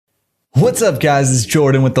What's up, guys? It's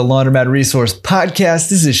Jordan with the Laundromat Resource Podcast.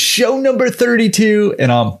 This is show number 32,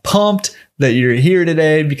 and I'm pumped that you're here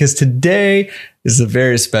today because today is a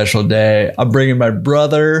very special day. I'm bringing my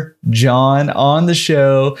brother, John, on the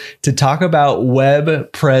show to talk about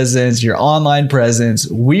web presence, your online presence.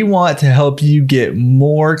 We want to help you get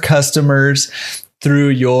more customers through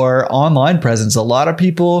your online presence. A lot of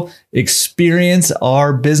people experience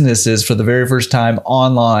our businesses for the very first time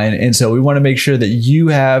online. And so we want to make sure that you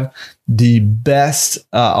have the best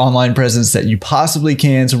online presence that you possibly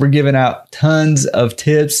can. So we're giving out tons of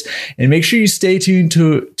tips, and make sure you stay tuned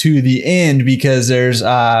to the end because there's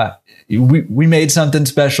we made something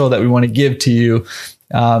special that we want to give to you.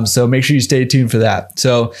 So make sure you stay tuned for that.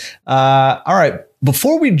 So, all right.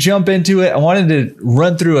 Before we jump into it, I wanted to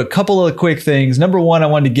run through a couple of quick things. Number one, I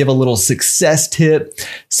wanted to give a little success tip,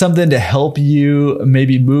 something to help you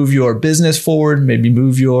maybe move your business forward, maybe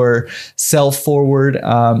move yourself forward.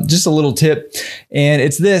 Just a little tip. And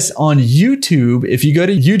it's this: on YouTube. If you go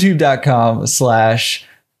to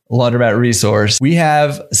youtube.com/Laundromat Resource, we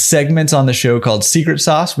have segments on the show called Secret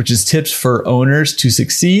Sauce, which is tips for owners to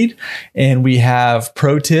succeed. And we have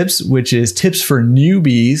Pro Tips, which is tips for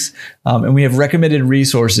newbies. And we have recommended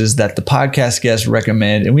resources that the podcast guests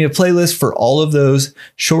recommend. And we have playlists for all of those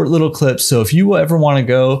short little clips. So if you ever want to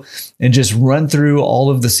go and just run through all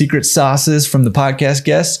of the secret sauces from the podcast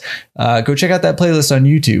guests, go check out that playlist on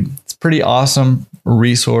YouTube. It's a pretty awesome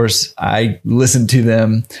resource. I listen to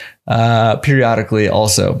them periodically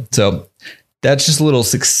also. So that's just a little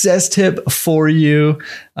success tip for you.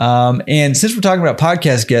 And since we're talking about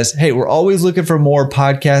podcast guests, hey, we're always looking for more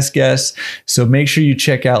podcast guests. So make sure you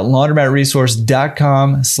check out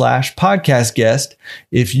laundromatresource.com/podcast guest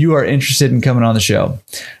if you are interested in coming on the show.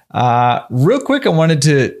 Real quick, I wanted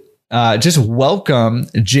to just welcome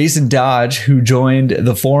Jason Dodge, who joined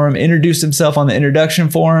the forum, introduced himself on the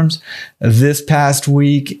introduction forums this past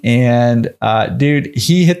week. And dude,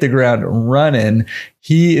 he hit the ground running.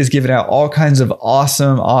 He is giving out all kinds of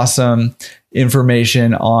awesome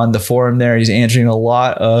information on the forum there. He's answering a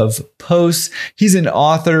lot of posts. He's an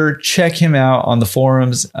author. Check him out on the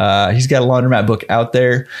forums. He's got a Laundromat book out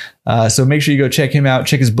there. So make sure you go check him out,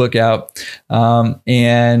 check his book out,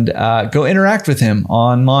 and go interact with him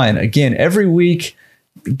online. Again, every week,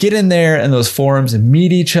 get in there in those forums and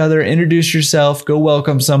meet each other, introduce yourself, go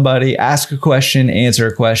welcome somebody, ask a question, answer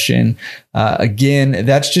a question. Again,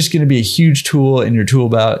 that's just going to be a huge tool in your tool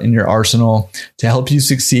belt, in your arsenal to help you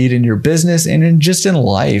succeed in your business and in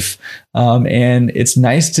life. And it's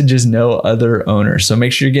nice to just know other owners. So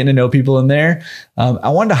make sure you're getting to know people in there. I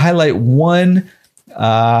wanted to highlight one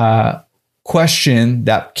question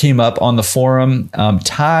that came up on the forum.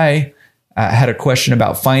 Ty had a question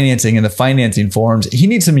about financing in the financing forums. He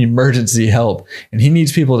needs some emergency help, and he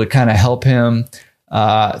needs people to kind of help him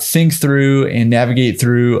think through and navigate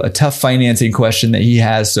through a tough financing question that he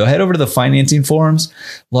has. So head over to the financing forums,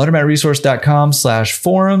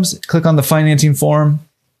 laundromatresource.com/forums, click on the financing forum,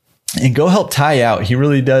 and go help Ty out. He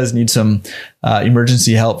really does need some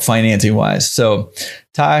emergency help financing wise. So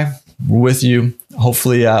Ty, we're with you.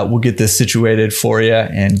 Hopefully we'll get this situated for you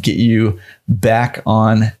and get you back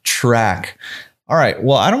on track. All right.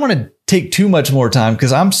 Well, I don't want to take too much more time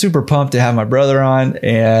because I'm super pumped to have my brother on,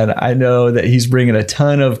 and I know that he's bringing a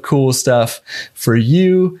ton of cool stuff for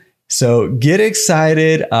you. So get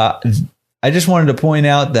excited. I just wanted to point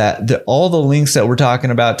out that all the links that we're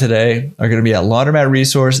talking about today are going to be at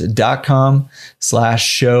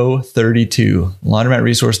laundromatresource.com/show32,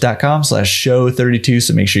 laundromatresource.com/show32.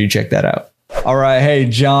 So make sure you check that out. All right. Hey,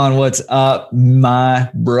 John, what's up, my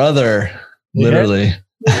brother? Literally.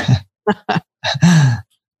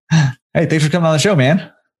 Hey, thanks for coming on the show,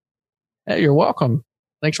 man. Hey, you're welcome.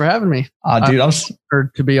 Thanks for having me. Dude, I'm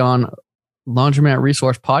honored to be on Laundromat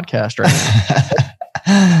Resource Podcast right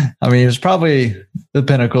now. I mean, it's probably the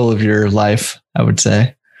pinnacle of your life, I would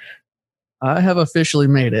say. I have officially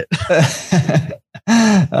made it.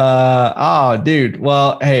 Dude.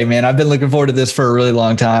 Well, hey, man, I've been looking forward to this for a really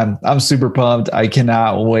long time. I'm super pumped. I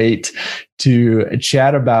cannot wait to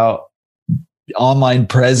chat about online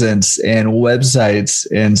presence and websites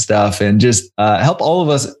and stuff, and just help all of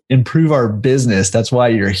us improve our business. That's why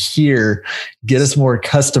you're here. Get us more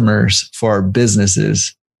customers for our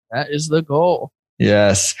businesses. That is the goal.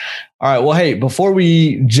 Yes. All right. Well, hey, before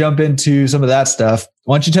we jump into some of that stuff,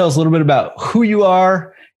 why don't you tell us a little bit about who you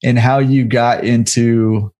are and how you got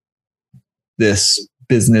into this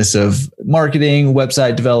business of marketing,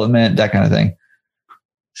 website development, that kind of thing?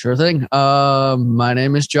 Sure thing. My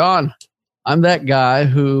name is John. I'm that guy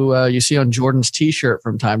who you see on Jordan's t-shirt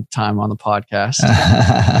from time to time on the podcast.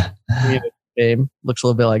 Name looks a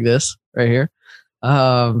little bit like this right here.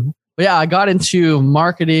 But But yeah, I got into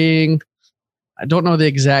marketing. I don't know the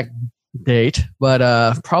exact date,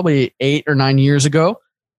 but probably 8 or 9 years ago.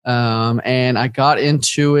 And I got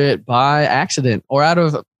into it by accident, or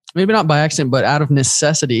maybe not by accident, but out of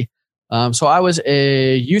necessity. So I was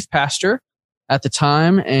a youth pastor at the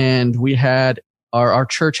time, and we had our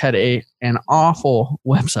church had an awful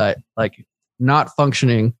website, like not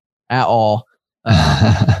functioning at all.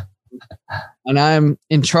 And I'm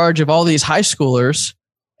in charge of all these high schoolers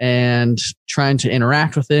and trying to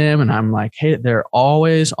interact with them. And I'm like, hey, they're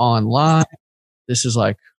always online. This is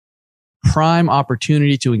like prime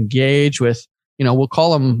opportunity to engage with, we'll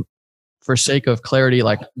call them, for sake of clarity,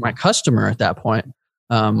 like my customer at that point.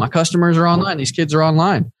 My customers are online. These kids are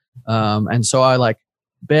online. And so I like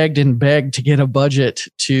begged to get a budget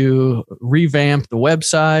to revamp the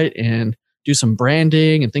website and do some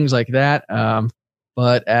branding and things like that.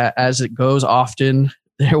 But as it goes often,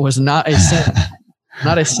 there was not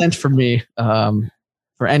a cent for me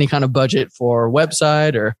for any kind of budget for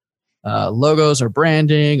website or logos or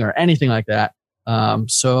branding or anything like that.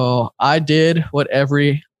 So I did what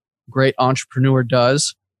every great entrepreneur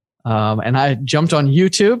does. And I jumped on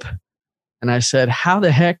YouTube and I said, how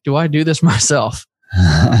the heck do I do this myself?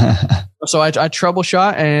 So I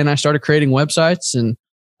troubleshot and I started creating websites, and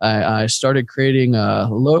I started creating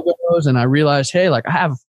logos, and I realized, hey, like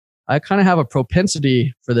I kind of have a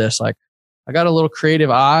propensity for this. Like I got a little creative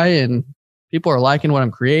eye and people are liking what I'm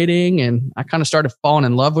creating, and I kind of started falling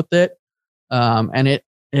in love with it. And it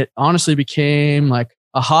honestly became like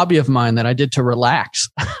a hobby of mine that I did to relax.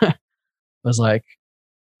 I was like,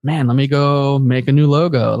 man, let me go make a new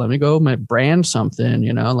logo. Let me go brand something,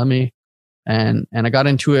 and I got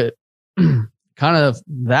into it kind of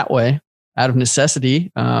that way out of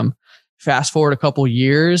necessity. Fast forward a couple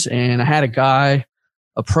years, and I had a guy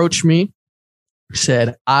approach me,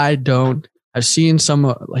 said, I've seen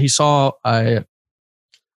he saw, I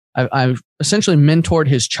essentially mentored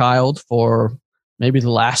his child for maybe the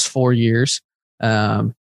last 4 years.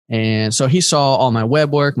 And so he saw all my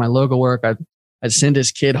web work, my logo work. I'd send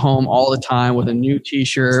his kid home all the time with a new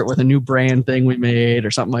t-shirt, with a new brand thing we made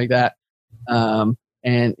or something like that.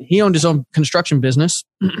 And he owned his own construction business.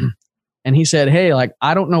 And he said, hey, like,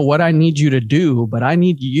 I don't know what I need you to do, but I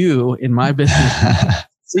need you in my business to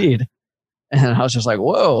succeed. And I was just like,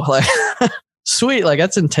 whoa, like, sweet. Like,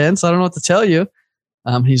 that's intense. I don't know what to tell you.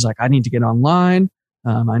 He's like, I need to get online.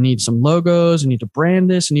 I need some logos. I need to brand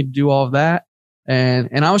this. I need to do all of that.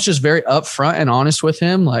 And I was just very upfront and honest with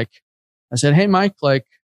him. Like, I said, hey, Mike, like,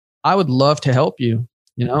 I would love to help you.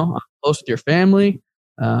 I'm close with your family.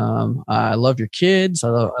 I love your kids. I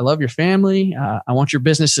love your family. I want your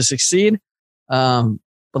business to succeed. But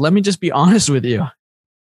let me just be honest with you.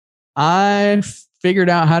 I figured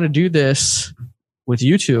out how to do this with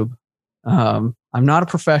YouTube. I'm not a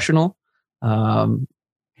professional.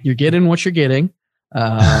 You're getting what you're getting.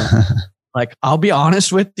 Like, I'll be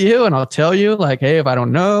honest with you and I'll tell you, like, hey, if I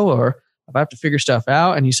don't know or if I have to figure stuff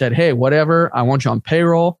out. And he said, hey, whatever, I want you on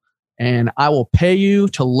payroll and I will pay you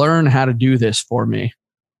to learn how to do this for me.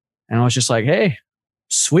 And I was just like, hey,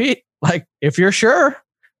 sweet. Like, if you're sure,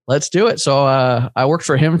 let's do it. So I worked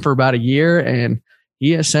for him for about a year, and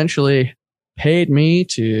he essentially paid me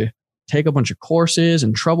to take a bunch of courses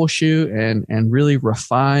and troubleshoot and really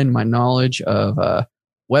refine my knowledge of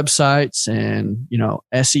websites and,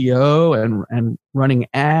 SEO and running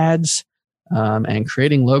ads and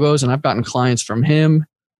creating logos. And I've gotten clients from him.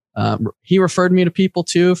 He referred me to people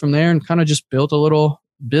too from there, and kind of just built a little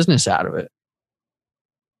business out of it.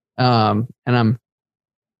 And I'm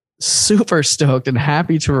super stoked and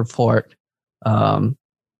happy to report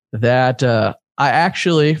that I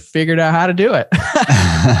actually figured out how to do it.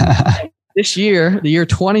 This year, the year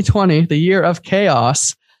 2020, the year of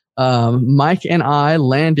chaos, Mike and I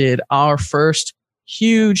landed our first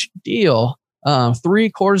huge deal,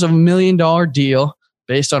 $750,000 deal,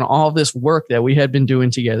 based on all of this work that we had been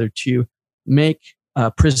doing together to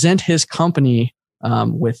present his company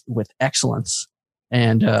with excellence.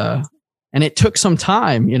 And it took some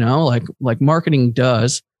time, like marketing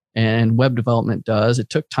does and web development does. It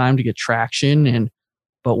took time to get traction.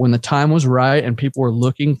 But when the time was right and people were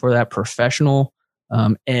looking for that professional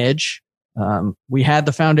edge, we had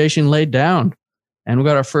the foundation laid down, and we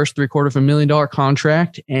got our first $750,000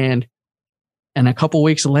 contract. And a couple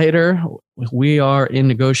weeks later, we are in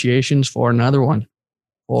negotiations for another one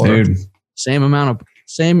for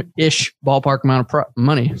same-ish ballpark amount of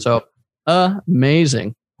money. So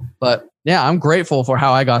amazing. But yeah, I'm grateful for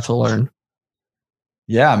how I got to learn.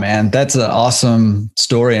 Yeah, man, that's an awesome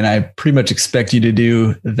story. And I pretty much expect you to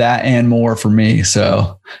do that and more for me.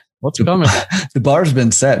 So what's coming? The bar's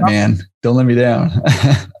been set, man. Don't let me down.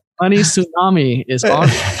 money tsunami is on.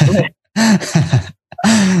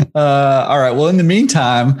 All right. Well, in the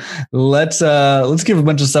meantime, let's give a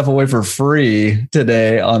bunch of stuff away for free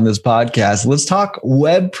today on this podcast. Let's talk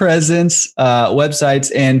web presence,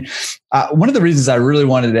 websites, and one of the reasons I really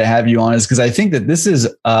wanted to have you on is because I think that this is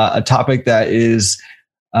a topic that is.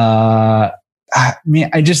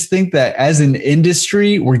 I just think that as an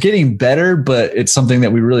industry, we're getting better, but it's something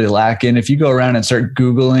that we really lack in. If you go around and start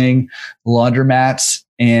Googling laundromats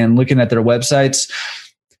and looking at their websites,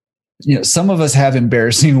 some of us have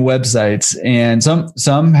embarrassing websites and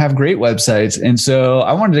some have great websites. And so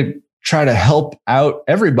I wanted to try to help out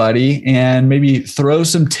everybody and maybe throw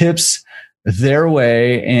some tips their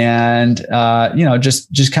way and,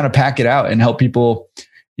 just kind of pack it out and help people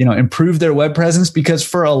improve their web presence, because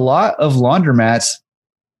for a lot of laundromats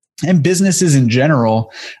and businesses in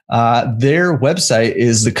general, their website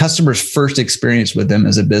is the customer's first experience with them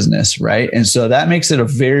as a business, right? And so that makes it a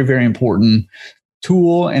very, very important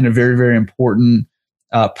tool and a very, very important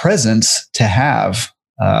presence to have.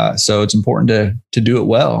 So it's important to do it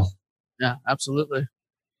well. Yeah, absolutely.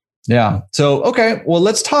 Yeah. So, okay. Well,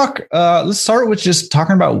 let's talk. Let's start with just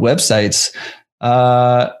talking about websites.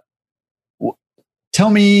 Tell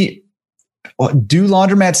me, do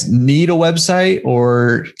laundromats need a website,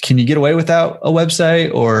 or can you get away without a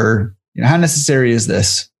website, or how necessary is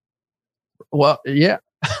this? Well, yeah.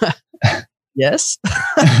 Yes.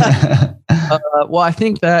 Well, I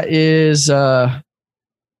think that is, I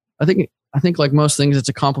think like most things, it's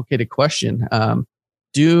a complicated question.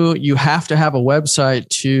 Do you have to have a website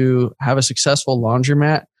to have a successful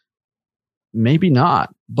laundromat? Maybe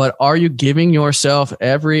not, but are you giving yourself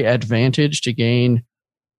every advantage to gain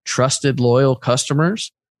trusted, loyal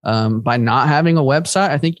customers? By not having a website,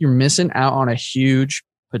 I think you're missing out on a huge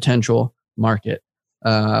potential market.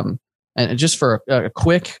 And just for a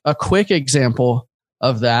quick example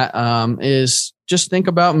of that is just think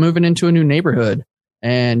about moving into a new neighborhood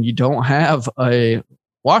and you don't have a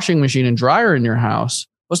washing machine and dryer in your house.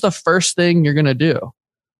 What's the first thing you're going to do?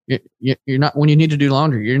 You're not, when you need to do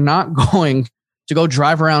laundry, you're not going to go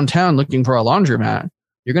drive around town looking for a laundromat.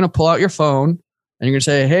 You're going to pull out your phone and you're going to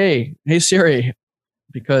say, hey Siri,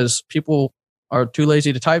 because people are too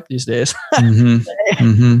lazy to type these days. Hey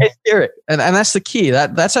Siri. And that's the key.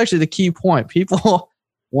 That's actually the key point. People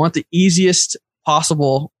want the easiest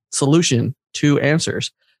possible solution to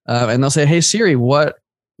answers. And they'll say, hey Siri,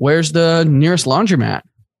 where's the nearest laundromat?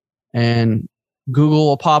 And Google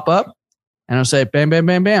will pop up and it'll say, bam, bam,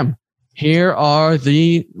 bam, bam. Here are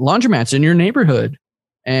the laundromats in your neighborhood.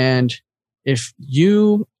 And if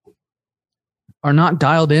you are not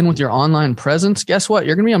dialed in with your online presence, guess what?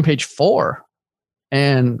 You're going to be on page 4.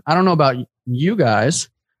 And I don't know about you guys,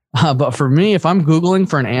 but for me, if I'm Googling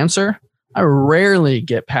for an answer, I rarely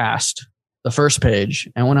get past the first page.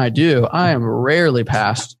 And when I do, I am rarely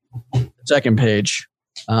past the second page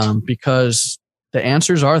because the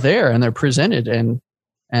answers are there and they're presented.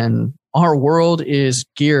 And our world is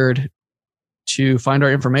geared to find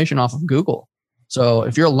our information off of Google. So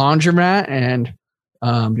if you're a laundromat and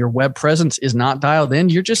your web presence is not dialed in,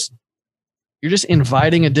 you're just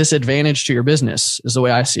inviting a disadvantage to your business, is the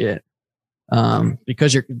way I see it.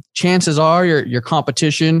 Because your chances are your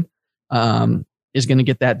competition is going to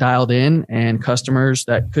get that dialed in, and customers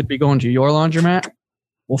that could be going to your laundromat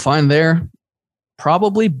will find their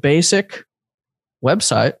probably basic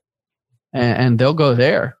website and they'll go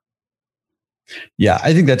there. Yeah,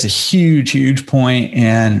 I think that's a huge, huge point.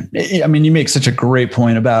 And I mean, you make such a great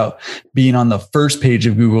point about being on the first page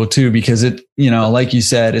of Google too, because it, like you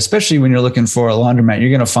said, especially when you're looking for a laundromat, you're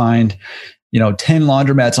going to find, 10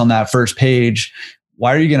 laundromats on that first page.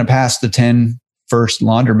 Why are you going to pass the 10 first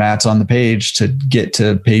laundromats on the page to get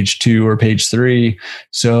to page 2 or page 3?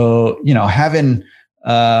 So, having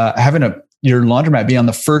your laundromat be on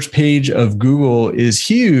the first page of Google is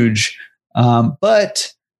huge.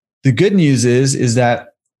 But the good news is that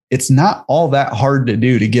it's not all that hard to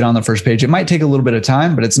do to get on the first page. It might take a little bit of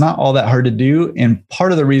time, but it's not all that hard to do. And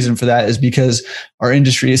part of the reason for that is because our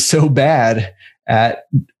industry is so bad at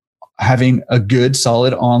having a good,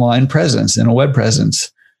 solid online presence and a web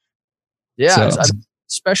presence. Yeah. So,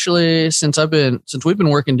 especially since we've been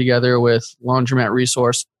working together with Laundromat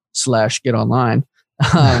Resource / Get Online.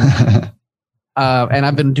 And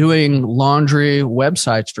I've been doing laundry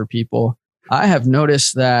websites for people. I have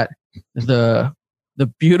noticed that the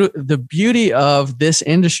beauty of this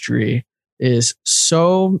industry is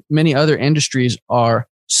so many other industries are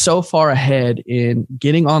so far ahead in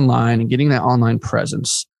getting online and getting that online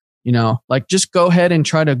presence. Like just go ahead and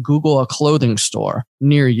try to Google a clothing store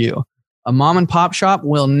near you. A mom and pop shop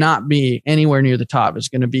will not be anywhere near the top. It's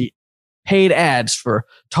going to be paid ads for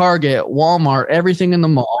Target, Walmart, everything in the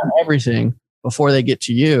mall, everything before they get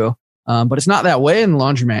to you. But it's not that way in the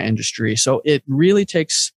laundromat industry. So it really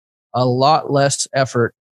takes a lot less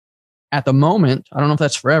effort at the moment. I don't know if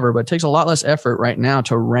that's forever, but it takes a lot less effort right now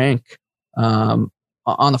to rank on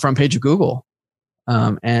the front page of Google.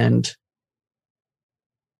 And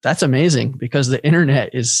that's amazing because the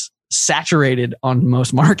internet is saturated on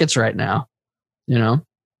most markets right now, you know?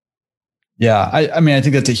 Yeah. I mean, I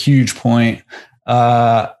think that's a huge point.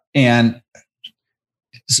 And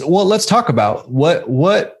so, well, let's talk about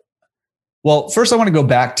well, first I want to go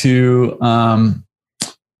back to,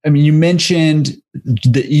 I mean, you mentioned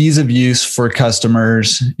the ease of use for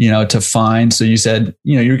customers, to find. So you said,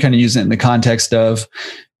 you're kind of using it in the context of,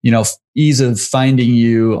 ease of finding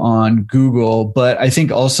you on Google, but I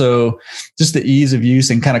think also just the ease of use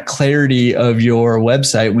and kind of clarity of your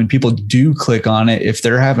website when people do click on it, if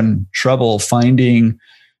they're having trouble finding,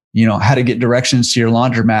 how to get directions to your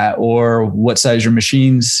laundromat or what size your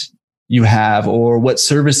machines you have or what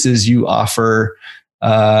services you offer,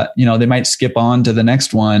 they might skip on to the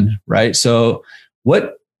next one, right? So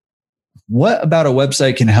what about a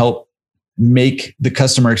website can help make the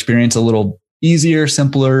customer experience a little easier,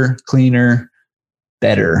 simpler, cleaner,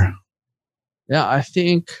 better? Yeah, I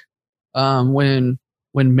think when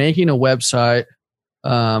making a website,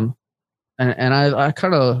 and I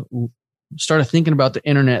kind of started thinking about the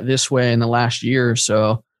internet this way in the last year or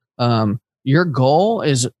so. Your goal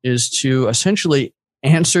is to essentially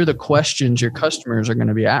answer the questions your customers are going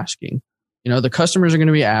to be asking. The customers are going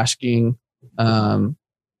to be asking,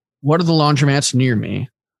 what are the laundromats near me?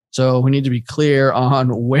 So we need to be clear on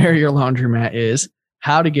where your laundromat is,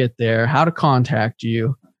 how to get there, how to contact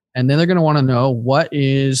you. And then they're going to want to know what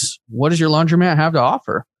does your laundromat have to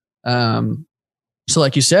offer? So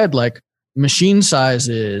like you said, like machine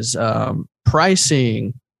sizes,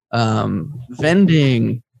 pricing,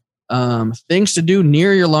 vending, things to do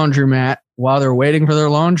near your laundromat while they're waiting for their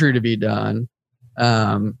laundry to be done,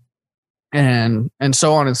 and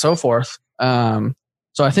so on and so forth. So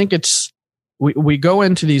I think we go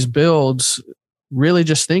into these builds really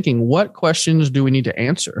just thinking, what questions do we need to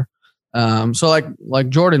answer? So like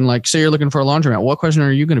Jordan, like say you're looking for a laundromat, what question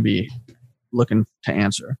are you going to be looking to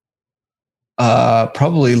answer?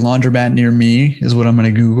 Probably laundromat near me is what I'm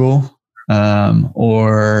going to Google,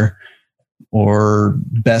 or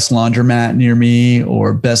best laundromat near me,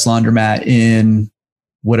 or best laundromat in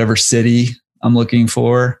whatever city I'm looking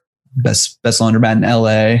for. Best laundromat in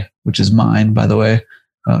LA, which is mine, by the way.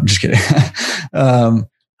 I'm just kidding.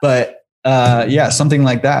 But something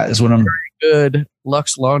like that is what I'm. Good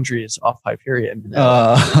Lux Laundry is off Hyperion.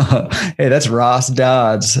 Hey, that's Ross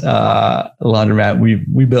Dodd's laundromat.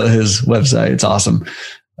 We built his website. It's awesome.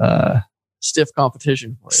 Stiff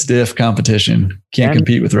competition. Stiff competition. Can't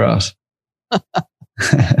compete with Ross. So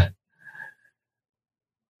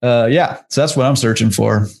that's what I'm searching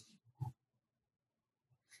for.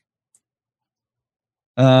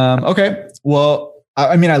 Okay. Well,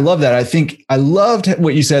 I mean, I love that. I think I loved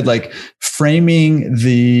what you said, like framing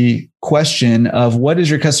the question of what is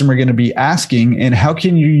your customer going to be asking and how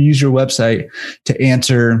can you use your website to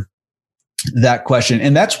answer that question?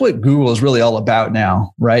 And that's what Google is really all about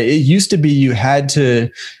now, right? It used to be you had to,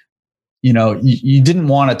 you didn't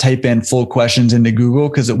want to type in full questions into Google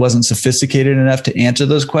because it wasn't sophisticated enough to answer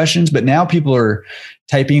those questions. But now people are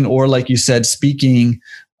typing, or like you said, speaking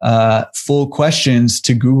full questions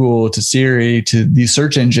to Google, to Siri, to these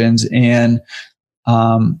search engines, and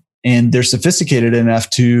they're sophisticated enough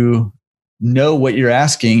to know what you're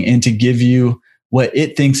asking and to give you what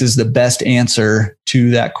it thinks is the best answer to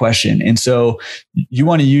that question. And so you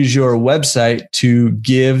want to use your website to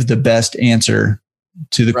give the best answer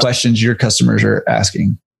to the questions your customers are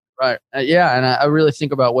asking. Right. And I really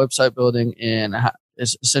think about website building and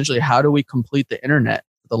essentially how do we complete the internet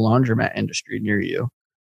for the laundromat industry near you?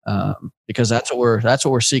 Because that's what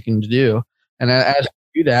we're seeking to do. And as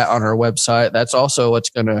we do that on our website, that's also what's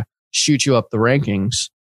going to shoot you up the rankings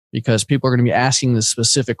because people are going to be asking the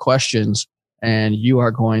specific questions and you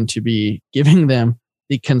are going to be giving them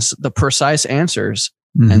the precise answers.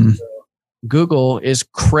 Mm-hmm. And Google is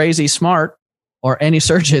crazy smart, or any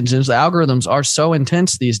search engines. The algorithms are so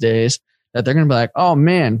intense these days that they're going to be like, oh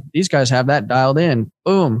man, these guys have that dialed in.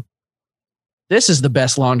 Boom. This is the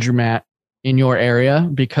best laundromat in your area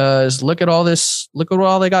because look at all this. Look at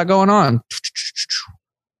all they got going on.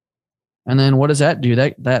 And then what does that do?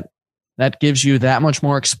 That gives you that much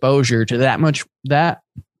more exposure to that much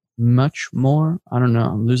more. I don't know.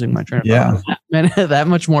 I'm losing my train of thought. That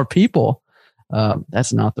much more people.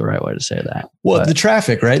 That's not the right way to say that. Well, the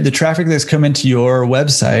traffic, right? The traffic that's come into your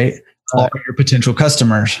website are your potential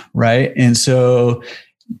customers, right? And so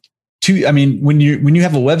when you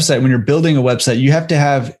have a website, when you're building a website, you have to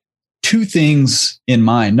have two things in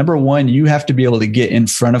mind. Number one, you have to be able to get in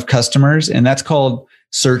front of customers, and that's called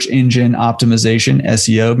search engine optimization,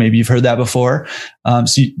 SEO. Maybe you've heard that before.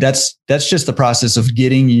 So that's just the process of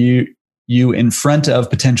getting you in front of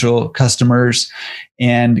potential customers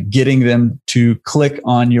and getting them to click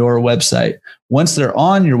on your website. Once they're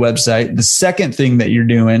on your website, the second thing that you're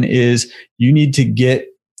doing is you need to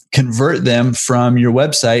convert them from your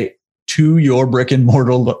website to your brick and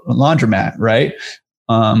mortar laundromat, right?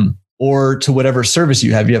 Or to whatever service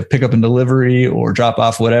you have. You have pickup and delivery or drop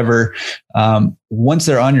off, whatever. Once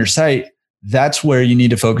they're on your site, that's where you need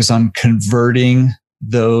to focus on converting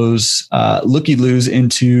those looky-loos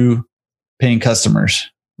into paying customers,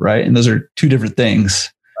 right? And those are two different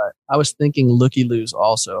things. Right. I was thinking looky-loos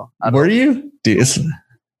also. Were you? Dude,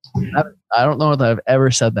 I don't know that I've ever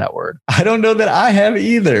said that word. I don't know that I have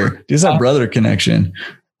either. Dude, it's a brother connection.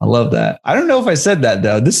 I love that. I don't know if I said that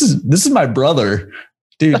though. This is my brother.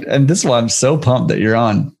 Dude, and this is why I'm so pumped that you're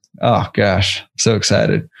on. Oh gosh, I'm so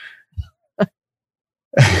excited.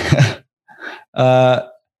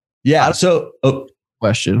 Yeah. So,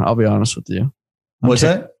 question. I'll be honest with you. What's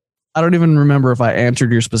that? I don't even remember if I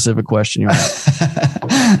answered your specific question.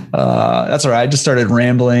 That's all right. I just started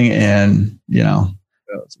rambling, and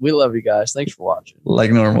we love you guys. Thanks for watching.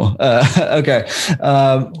 Like normal. Okay.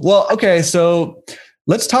 Okay. So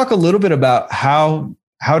let's talk a little bit about how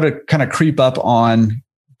to kind of creep up on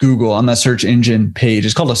Google on that search engine page.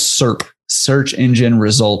 It's called a SERP, search engine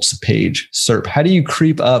results page. SERP. How do you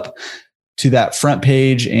creep up to that front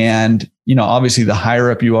page? And obviously, the higher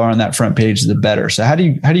up you are on that front page, the better. So how do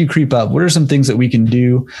you creep up? What are some things that we can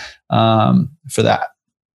do for that?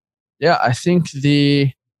 Yeah, I think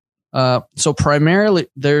so primarily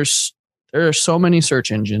there are so many search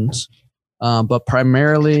engines, but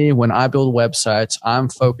primarily when I build websites, I'm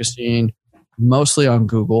focusing mostly on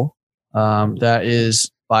Google. That is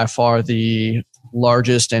by far the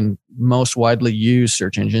largest and most widely used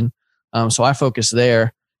search engine. So I focus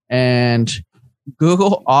there, and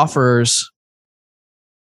Google offers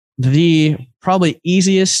the probably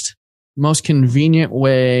easiest, most convenient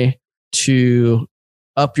way to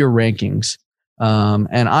up your rankings.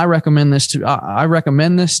 And I recommend this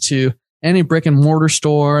to any brick and mortar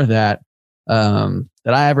store that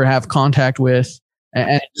I ever have contact with.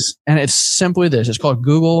 And it's simply this. It's called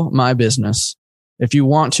Google My Business. If you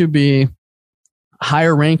want to be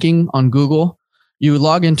higher ranking on Google, you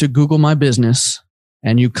log into Google My Business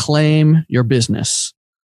and you claim your business.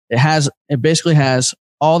 It basically has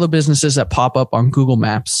all the businesses that pop up on Google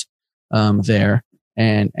Maps there,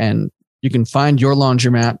 and you can find your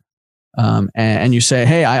laundromat, and you say,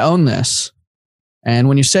 "Hey, I own this." And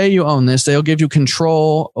when you say you own this, they'll give you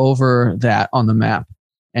control over that on the map.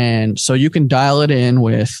 And so you can dial it in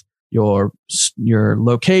with your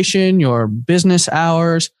location, your business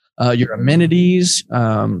hours, your amenities,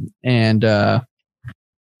 and I'm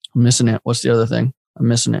missing it. What's the other thing? I'm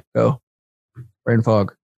missing it. Go. Brain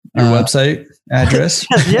fog. Your website address.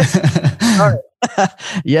 Yes.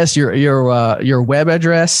 Yes, your web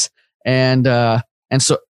address, and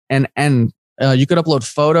so you could upload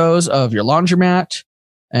photos of your laundromat,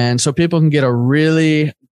 and so people can get a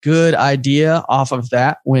really good idea off of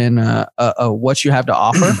that when what you have to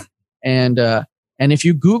offer. And if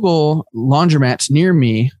you Google laundromats near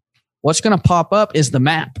me, what's going to pop up is the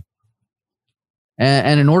map.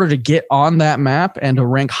 And in order to get on that map and to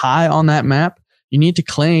rank high on that map, you need to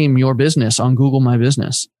claim your business on Google My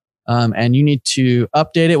Business. And you need to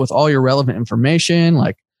update it with all your relevant information,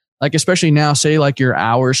 like especially now, say like your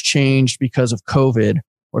hours changed because of COVID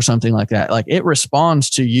or something like that. Like it responds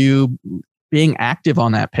to you being active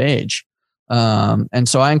on that page. And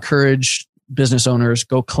so I encourage business owners,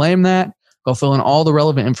 go claim that, go fill in all the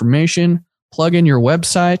relevant information, plug in your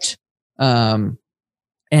website, and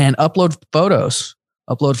upload photos.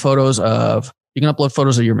 You can upload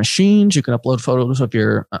photos of your machines. You can upload photos of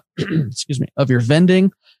your, of your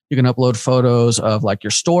vending. You can upload photos of like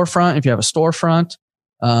your storefront if you have a storefront.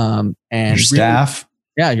 And your staff.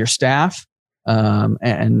 Your staff.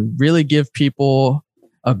 And really give people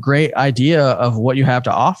a great idea of what you have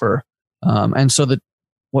to offer. And so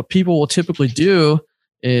what people will typically do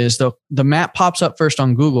is the map pops up first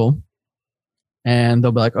on Google, and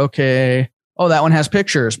they'll be like, okay, oh, that one has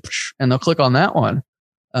pictures, and they'll click on that one.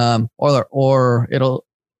 Or it'll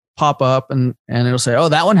pop up and it'll say, oh,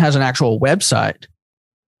 that one has an actual website.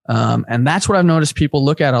 And that's what I've noticed people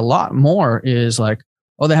look at a lot more is like,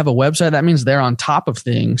 oh, they have a website. That means they're on top of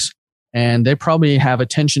things, and they probably have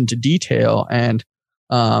attention to detail, and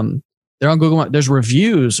they're on Google. There's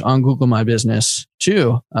reviews on Google My Business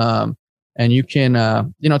too. And you can,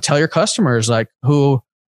 tell your customers who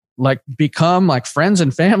become friends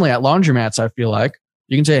and family at laundromats. I feel like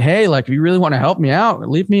you can say, hey, if you really want to help me out,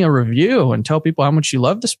 leave me a review and tell people how much you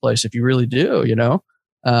love this place. If you really do,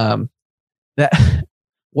 that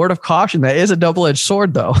word of caution, that is a double-edged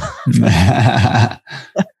sword though.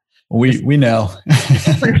 we know.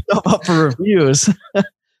 Put yourself up for reviews.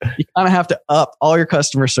 You kind of have to up all your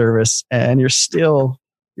customer service, and you're still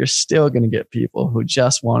going to get people who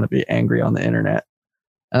just want to be angry on the internet,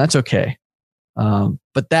 and that's okay.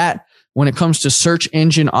 But that, when it comes to search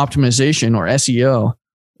engine optimization or SEO,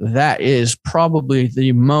 that is probably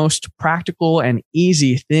the most practical and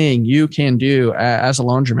easy thing you can do as a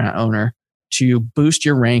laundromat owner to boost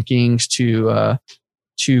your rankings,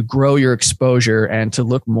 to grow your exposure, and to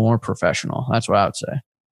look more professional. That's what I would say.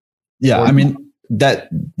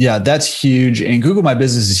 Yeah, that's huge. And Google My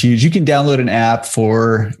Business is huge. You can download an app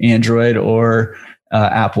for Android or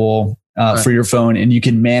Apple for your phone, and you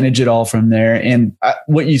can manage it all from there. And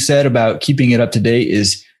what you said about keeping it up to date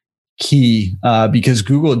is key because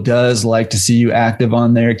Google does like to see you active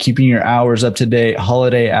on there, keeping your hours up to date,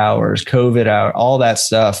 holiday hours, COVID hour, all that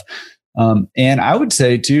stuff. And I would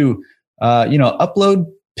say too, upload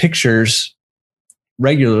pictures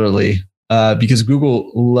regularly. Because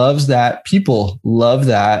Google loves that. People love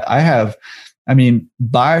that.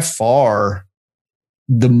 By far,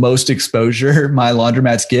 the most exposure my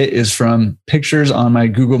laundromats get is from pictures on my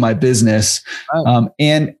Google My Business.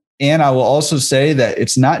 And I will also say that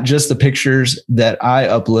it's not just the pictures that I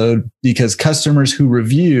upload, because customers who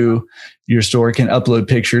review your store can upload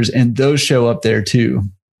pictures, and those show up there too.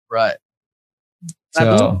 Right.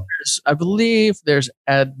 So I believe there's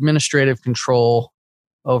administrative control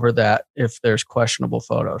over that if there's questionable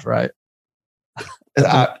photos, right?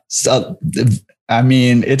 It's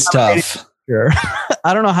tough. Sure.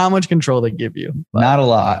 I don't know how much control they give you. Not a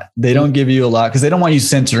lot. They don't give you a lot because they don't want you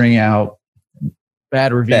censoring out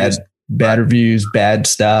bad reviews, bad reviews, bad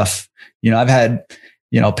stuff. I've had,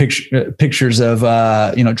 pictures of,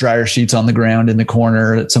 dryer sheets on the ground in the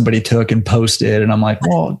corner that somebody took and posted. And I'm like,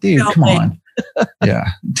 well, dude, come on. Yeah.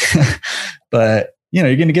 But,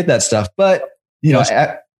 you're going to get that stuff. But,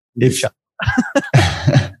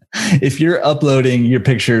 if you're uploading your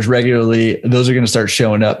pictures regularly, those are going to start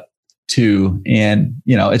showing up too. And,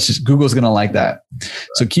 it's just, Google's going to like that. Right.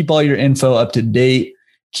 So keep all your info up to date.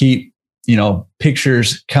 Keep,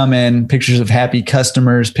 pictures coming, pictures of happy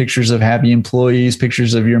customers, pictures of happy employees,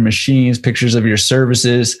 pictures of your machines, pictures of your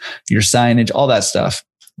services, your signage, all that stuff.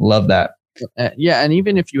 Love that. Yeah. And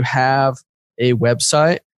even if you have a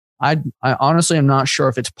website, I honestly am not sure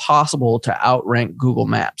if it's possible to outrank Google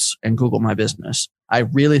Maps and Google My Business. I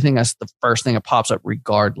really think that's the first thing that pops up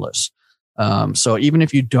regardless. So even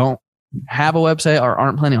if you don't have a website or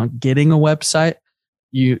aren't planning on getting a website,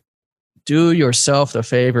 you do yourself the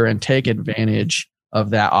favor and take advantage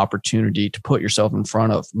of that opportunity to put yourself in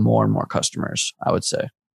front of more and more customers, I would say.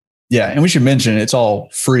 Yeah. And we should mention it's all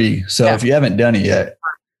free. So if you haven't done it yet,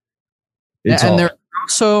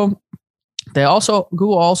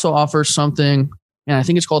 Google also offers something, and I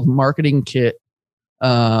think it's called Marketing Kit,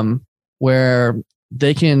 where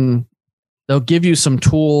they'll give you some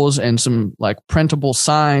tools and some printable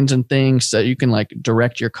signs and things that you can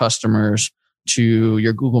direct your customers to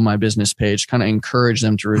your Google My Business page, kind of encourage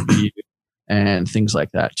them to review and things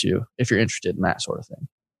like that too, if you're interested in that sort of thing.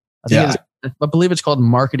 I believe it's called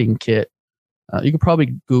Marketing Kit. You could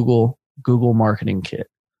probably Google Marketing Kit,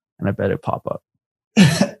 and I bet it pop up.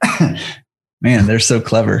 Man, they're so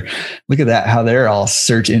clever. Look at that, how they're all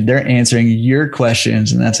searching. They're answering your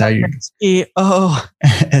questions, and that's how you're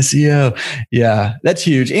SEO. Yeah, that's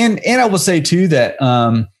huge. And I will say too that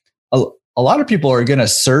a lot of people are going to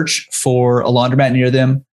search for a laundromat near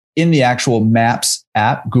them in the actual Maps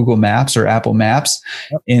app, Google Maps or Apple Maps.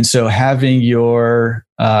 Yep. And so having your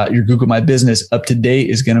Google My Business up to date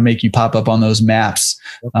is going to make you pop up on those maps,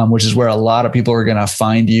 which is where a lot of people are going to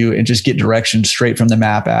find you and just get directions straight from the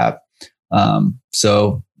Map app.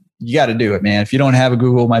 So you got to do it, man. If you don't have a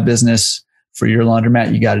Google My Business for your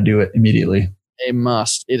laundromat, you got to do it immediately. A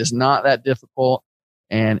must. It is not that difficult,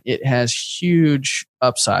 and it has huge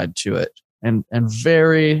upside to it and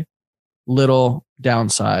very little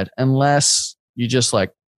downside, unless you just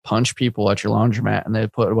punch people at your laundromat and they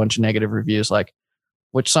put a bunch of negative reviews,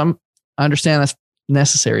 which I understand that's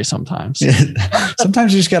necessary sometimes.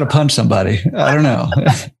 Sometimes you just got to punch somebody. I don't know.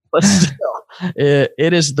 But still,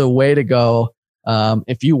 it is the way to go.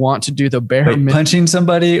 If you want to do the bare minimum. Punching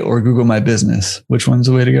somebody or Google My Business, which one's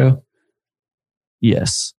the way to go?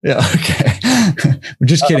 Yes. Yeah. Okay. We're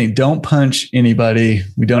just kidding. Don't punch anybody.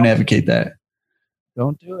 We don't advocate that.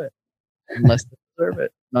 Don't do it unless they deserve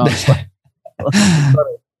it. No, I'm just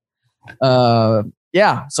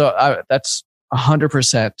yeah. So that's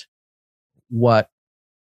 100% what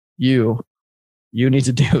you need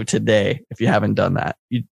to do today if you haven't done that.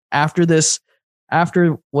 After this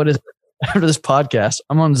podcast,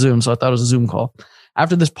 I'm on Zoom, so I thought it was a Zoom call.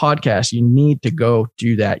 After this podcast, you need to go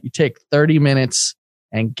do that. You take 30 minutes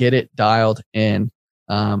and get it dialed in.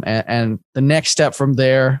 And the next step from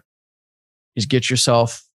there is get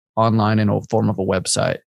yourself online in a form of a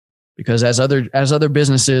website. Because as other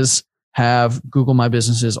businesses have Google My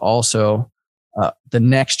Businesses also, the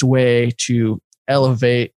next way to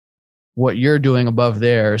elevate what you're doing above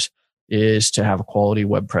theirs is to have a quality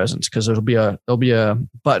web presence, because there'll be a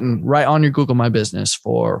button right on your Google My Business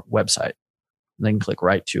for website. And then click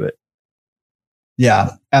right to it. Yeah,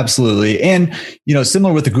 absolutely. And,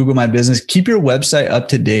 similar with the Google My Business, keep your website up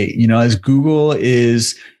to date. As Google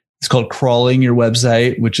it's called crawling your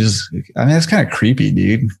website, which is, that's kind of creepy,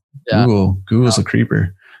 dude. Yeah. Google's a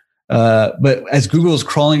creeper. But as Google is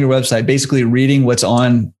crawling your website, basically reading what's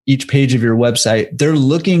on each page of your website, they're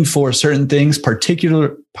looking for certain things,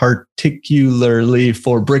 particularly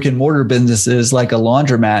for brick and mortar businesses like a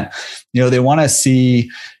laundromat. They want to see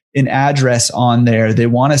an address on there. They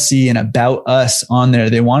want to see an about us on there.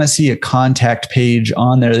 They want to see a contact page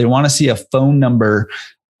on there. They want to see a phone number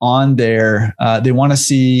on there. They want to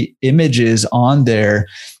see images on there.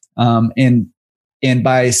 And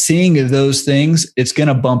by seeing those things, it's going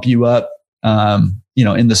to bump you up,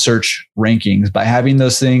 in the search rankings by having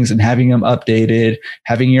those things and having them updated,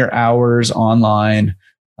 having your hours online,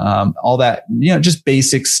 all that, just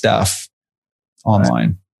basic stuff online.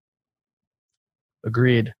 Right.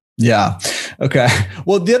 Agreed. Yeah. Okay.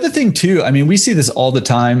 Well, the other thing too, we see this all the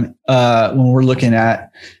time when we're looking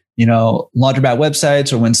at, laundromat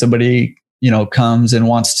websites, or when somebody, comes and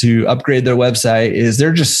wants to upgrade their website, is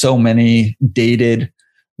there just so many dated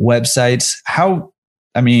websites.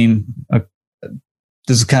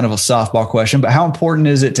 This is kind of a softball question, but how important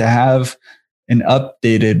is it to have an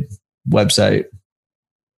updated website?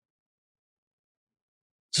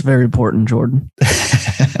 It's very important, Jordan.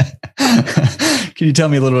 Can you tell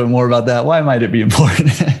me a little bit more about that? Why might it be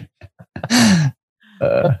important?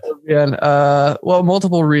 Well,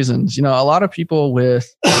 multiple reasons. A lot of people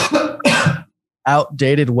with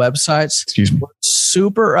outdated websites were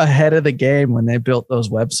super ahead of the game when they built those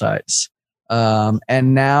websites.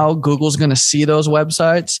 And now Google's going to see those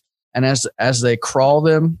websites, and as they crawl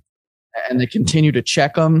them and they continue to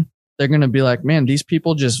check them, they're going to be like, man, these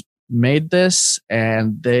people just made this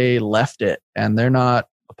and they left it, and they're not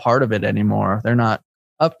a part of it anymore. They're not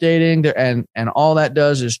updating there, and all that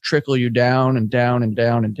does is trickle you down and down and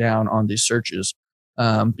down and down on these searches,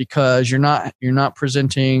 because you're not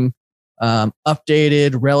presenting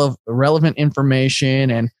updated relevant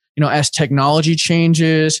information. And as technology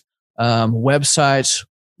changes, websites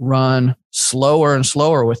run slower and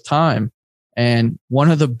slower with time. And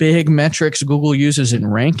one of the big metrics Google uses in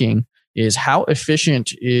ranking is how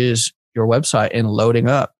efficient is your website in loading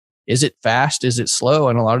up. Is it fast? Is it slow?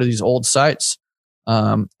 And a lot of these old sites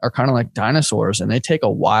are kind of like dinosaurs, and they take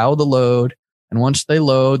a while to load. And once they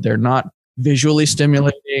load, they're not visually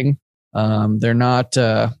stimulating. They're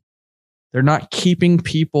not keeping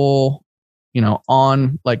people,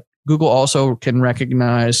 on. Like Google also can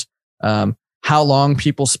recognize how long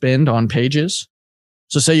people spend on pages.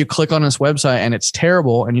 So say you click on this website and it's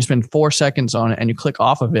terrible, and you spend 4 seconds on it and you click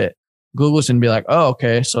off of it, Google's going to be like, oh,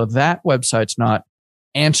 okay, so that website's not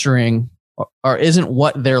answering or isn't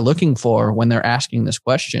what they're looking for when they're asking this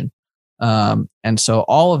question. And so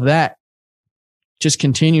all of that just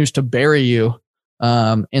continues to bury you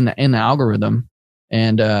in the algorithm.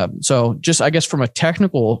 And so just, I guess, from a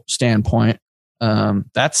technical standpoint,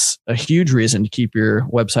 that's a huge reason to keep your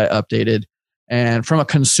website updated. And from a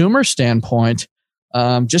consumer standpoint,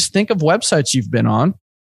 just think of websites you've been on,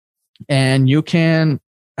 and you can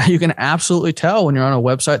absolutely tell when you're on a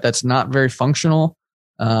website that's not very functional,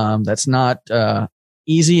 that's not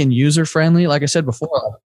easy and user friendly. Like I said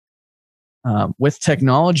before, with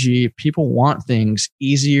technology, people want things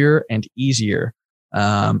easier and easier.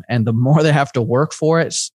 And the more they have to work for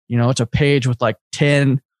it, it's a page with like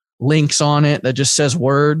 10 links on it that just says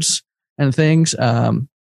words and things.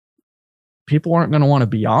 People aren't going to want to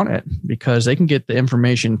be on it because they can get the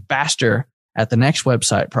information faster at the next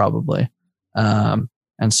website probably. And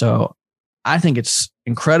so I think it's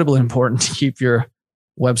incredibly important to keep your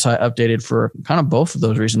website updated for kind of both of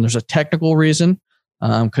those reasons. There's a technical reason,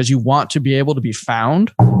 because you want to be able to be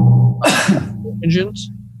found engines.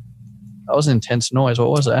 That was intense noise. What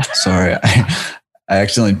was that? Sorry, I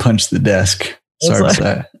accidentally punched the desk. Sorry about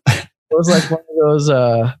that. It was like one of those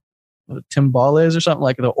timbales or something,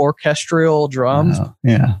 like the orchestral drums.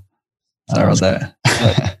 Yeah. Sorry about that.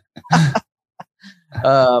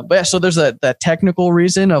 But yeah, so there's that technical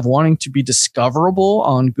reason of wanting to be discoverable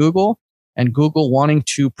on Google, and Google wanting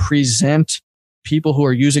to present people who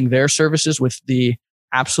are using their services with the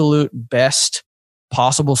absolute best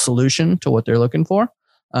possible solution to what they're looking for.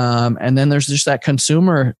 And then there's just that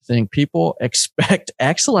consumer thing. People expect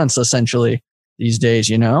excellence essentially these days,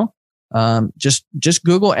 just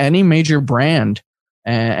Google any major brand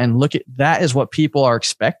and look at that is what people are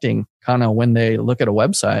expecting kind of when they look at a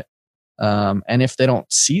website. And if they don't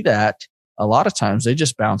see that, a lot of times they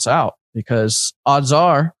just bounce out because odds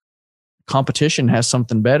are competition has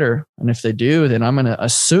something better. And if they do, then I'm going to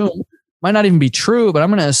assume, might not even be true, but I'm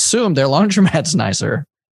going to assume their laundromat's nicer.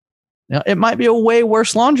 Now, it might be a way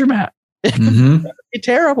worse laundromat. It could be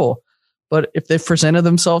terrible. But if they've presented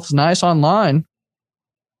themselves nice online,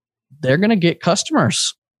 they're going to get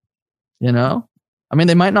customers, I mean,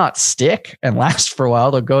 they might not stick and last for a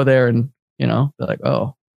while. They'll go there and, they're like,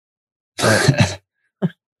 oh,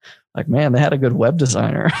 like, man, they had a good web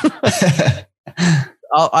designer.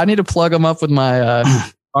 I need to plug them up with my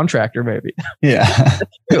contractor, maybe. Yeah.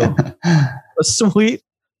 A sweet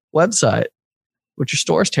website, but your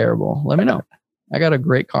store's terrible. Let me know. I got a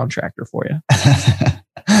great contractor for you.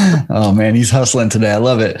 Oh man, he's hustling today. I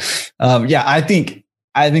love it. Yeah, I think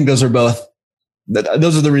those are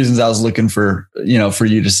the reasons I was looking for, for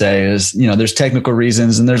you to say is, there's technical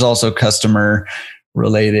reasons and there's also customer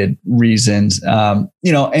related reasons,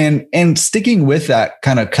 and sticking with that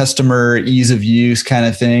kind of customer ease of use kind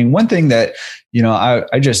of thing. One thing that,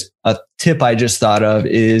 a tip I just thought of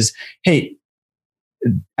is, hey,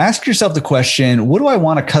 ask yourself the question, what do I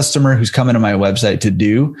want a customer who's coming to my website to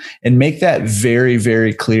do? And make that very,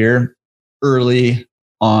 very clear early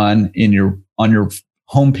on on your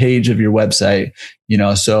homepage of your website.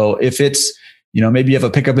 So if it's, maybe you have a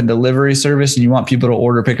pickup and delivery service and you want people to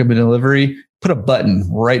order pickup and delivery, put a button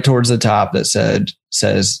right towards the top that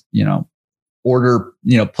says, order,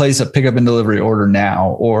 place a pickup and delivery order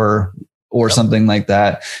now, or something like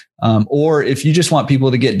that. Or if you just want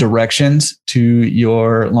people to get directions to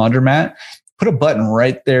your laundromat, put a button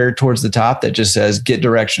right there towards the top that just says get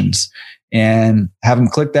directions, and have them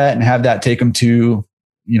click that and have that take them to,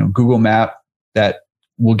 Google Map that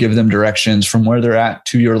will give them directions from where they're at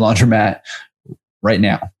to your laundromat right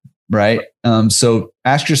now. Right. So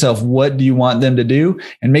ask yourself, what do you want them to do,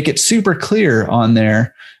 and make it super clear on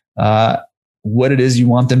there, what it is you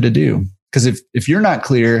want them to do. Because if you're not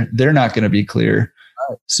clear, they're not going to be clear.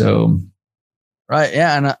 Right. So. Right.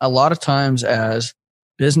 Yeah. And a lot of times as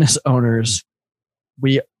business owners,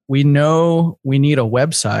 we know we need a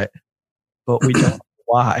website, but we don't know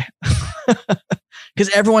why. Because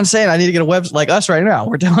everyone's saying, I need to get a website. Like us right now,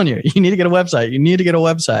 we're telling you, you need to get a website. You need to get a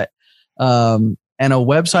website. And a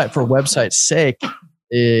website for website's sake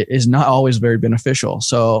is not always very beneficial.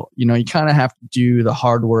 So, you kind of have to do the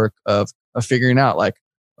hard work of figuring out, like,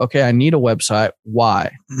 okay, I need a website.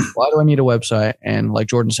 Why? Why do I need a website? And like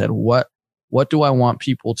Jordan said, what do I want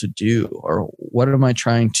people to do? Or what am I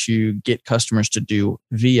trying to get customers to do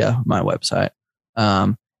via my website?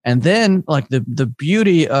 And then like the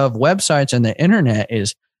beauty of websites and the internet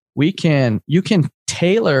is you can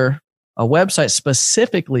tailor a website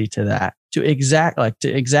specifically to that, to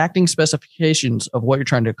exacting specifications of what you're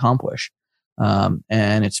trying to accomplish.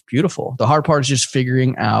 And it's beautiful. The hard part is just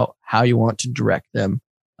figuring out how you want to direct them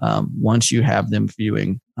once you have them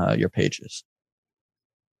viewing your pages.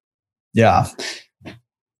 Yeah.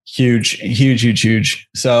 Huge.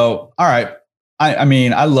 So, all right. I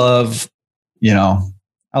mean, I love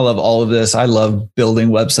all of this. I love building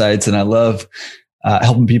websites, and I love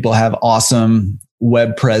helping people have awesome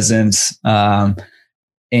web presence.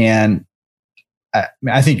 And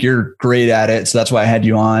I think you're great at it. So that's why I had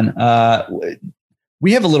you on.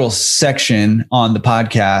 We have a little section on the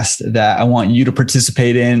podcast that I want you to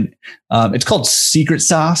participate in. It's called Secret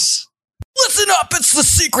Sauce. Listen up, it's the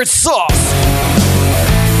Secret Sauce.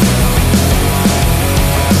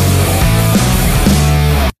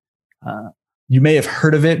 You may have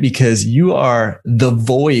heard of it because you are the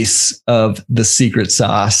voice of the Secret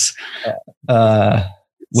Sauce,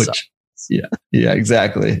 which, yeah,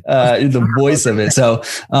 exactly. The voice of it. So,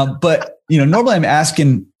 but normally I'm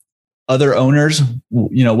asking other owners,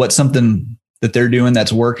 what's something that they're doing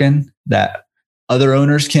that's working that other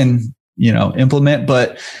owners can, implement.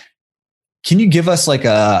 But can you give us like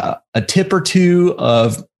a tip or two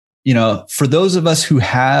of for those of us who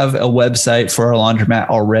have a website for our laundromat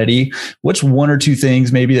already, what's one or two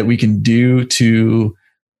things maybe that we can do to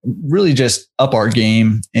really just up our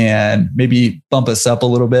game and maybe bump us up a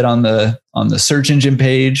little bit on the search engine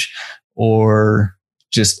page, or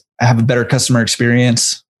just have a better customer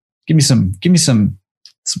experience? Give me some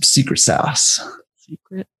secret sauce.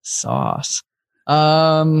 Secret sauce.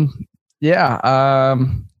 Yeah.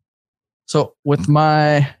 So with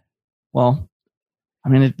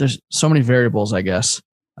there's so many variables, I guess,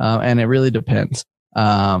 and it really depends.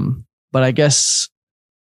 But I guess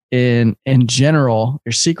in general,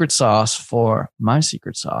 your secret sauce for my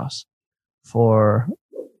secret sauce for.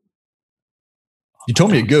 You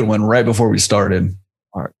told me a good one right before we started.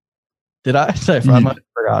 Did I? I might have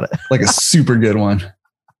forgot it. Like a super good one.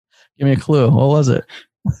 Give me a clue. What was it?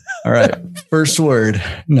 All right. First word.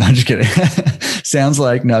 No, I'm just kidding. Sounds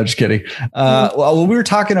like, no, just kidding. Well, we were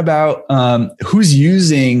talking about who's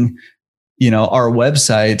using, our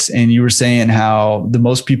websites, and you were saying how the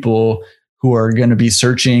most people who are going to be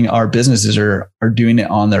searching our businesses are doing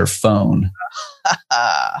it on their phone.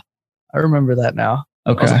 I remember that now.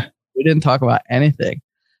 Okay. We didn't talk about anything.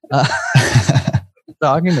 What are you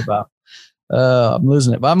talking about? I'm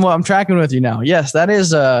losing it, but I'm tracking with you now. Yes, that is,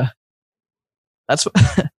 that's,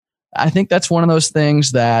 I think that's one of those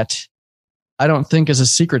things that I don't think is a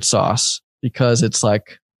secret sauce, because it's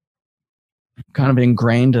like kind of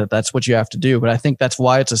ingrained that that's what you have to do. But I think that's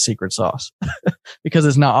why it's a secret sauce, because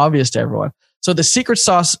it's not obvious to everyone. So the secret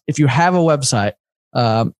sauce, if you have a website,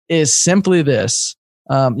 is simply this.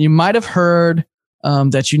 You might have heard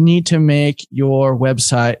that you need to make your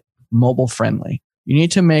website mobile friendly. You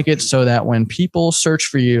need to make it so that when people search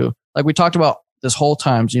for you, like we talked about this whole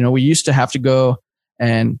time, we used to have to go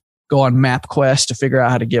on MapQuest to figure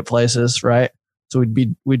out how to get places, right? So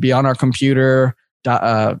we'd be on our computer,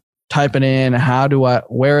 typing in,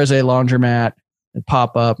 where is a laundromat? It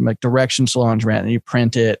pop up, like directions to laundromat, and you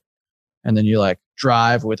print it, and then you like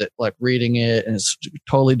drive with it, like reading it, and it's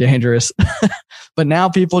totally dangerous. But now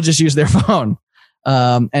people just use their phone.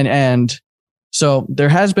 And so there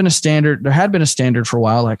had been a standard for a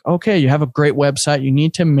while, like, okay, you have a great website, you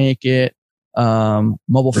need to make it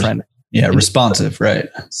mobile friendly. Yeah, responsive, right?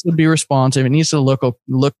 It needs to be responsive. It needs to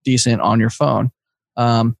look decent on your phone.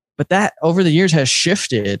 But that over the years has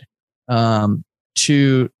shifted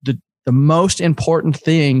to the most important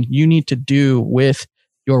thing you need to do with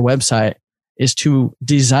your website is to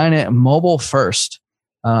design it mobile first.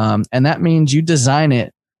 And that means you design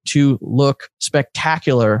it to look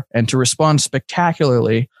spectacular and to respond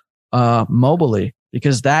spectacularly mobily,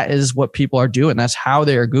 because that is what people are doing. That's how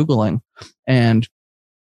they are Googling. And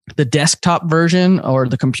the desktop version or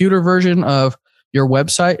the computer version of your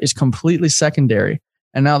website is completely secondary.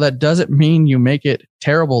 And now that doesn't mean you make it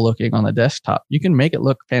terrible looking on the desktop. You can make it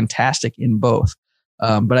look fantastic in both.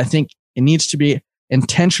 But I think it needs to be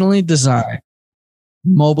intentionally designed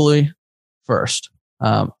mobily first,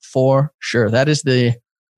 for sure. That is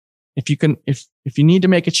if you need to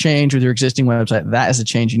make a change with your existing website, that is a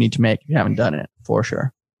change you need to make if you haven't done it, for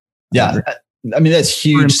sure. Yeah. I mean, that's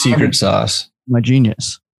huge secret sauce. I'm a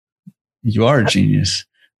genius. You are a genius.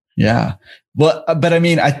 Yeah. Well, but I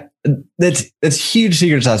mean, that's huge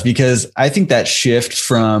secret sauce, because I think that shift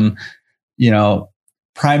from,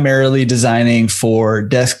 primarily designing for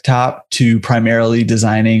desktop to primarily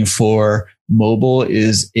designing for mobile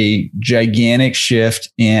is a gigantic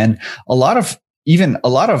shift. And a lot of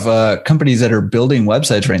companies that are building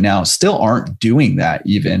websites right now still aren't doing that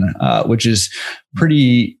even, which is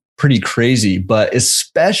pretty crazy. But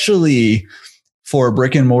especially for a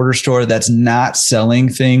brick and mortar store that's not selling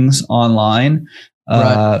things online,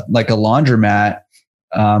 right, like a laundromat,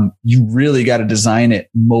 you really got to design it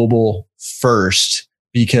mobile first,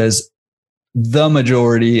 because the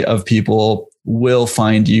majority of people will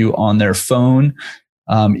find you on their phone,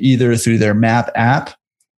 either through their map app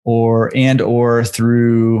or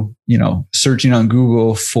through, searching on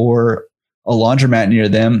Google for a laundromat near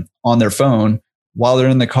them on their phone while they're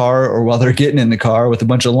in the car or while they're getting in the car with a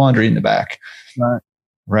bunch of laundry in the back.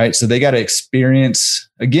 Right. So they got to experience,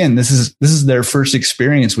 again, this is their first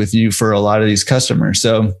experience with you for a lot of these customers.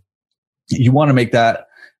 So you want to make that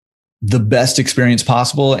the best experience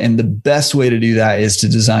possible. And the best way to do that is to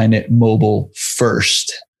design it mobile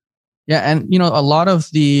first. Yeah. And, a lot of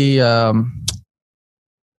the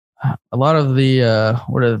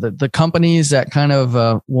the companies that kind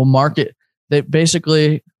of will market, they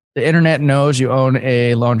basically, the internet knows you own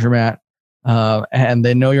a laundromat, and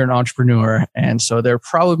they know you're an entrepreneur. And so they're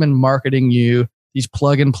probably been marketing you these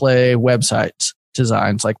plug and play websites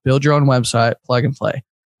designs, like build your own website, plug and play.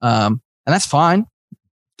 And that's fine.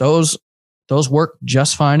 Those those work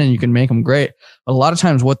just fine and you can make them great. But a lot of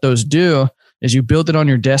times what those do is you build it on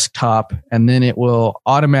your desktop and then it will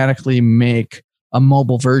automatically make a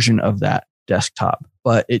mobile version of that desktop.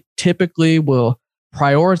 But it typically will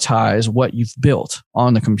prioritize what you've built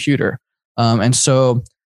on the computer. And so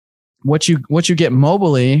what you get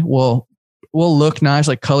mobily will look nice,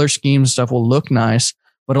 like color schemes and stuff will look nice,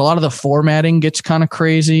 but a lot of the formatting gets kind of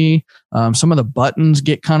crazy. Some of the buttons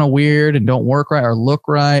get kind of weird and don't work right or look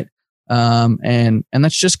right. And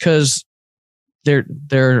that's just because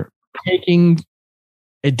they're taking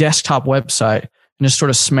a desktop website and just sort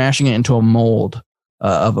of smashing it into a mold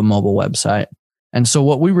of a mobile website. And so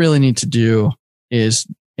what we really need to do is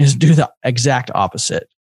do the exact opposite.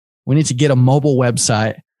 We need to get a mobile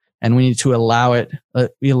website and we need to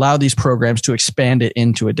we allow these programs to expand it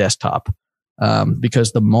into a desktop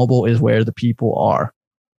because the mobile is where the people are.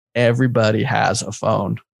 Everybody has a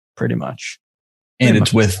phone, pretty much. And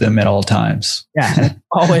it's with them at all times. Yeah.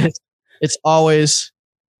 It's always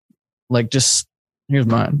like just, here's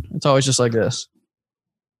mine. It's always just like this.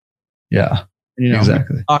 Yeah.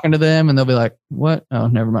 Exactly. Talking to them and they'll be like, what? Oh,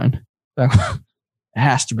 never mind. It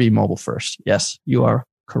has to be mobile first. Yes, you are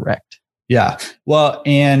correct. Yeah. Well,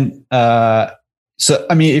 and so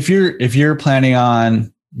I mean, if you're planning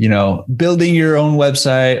on, building your own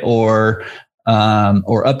website or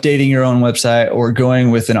updating your own website or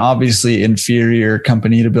going with an obviously inferior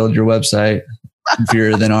company to build your website,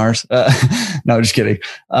 inferior than ours. No, just kidding.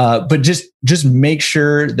 But just make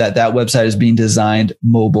sure that website is being designed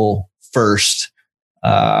mobile first.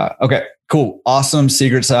 Okay, cool. Awesome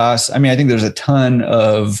secret sauce. I mean, I think there's a ton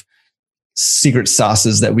of secret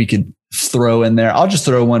sauces that we could throw in there. I'll just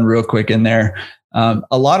throw one real quick in there.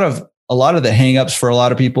 A lot of the hangups for a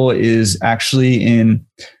lot of people is actually in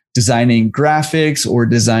designing graphics or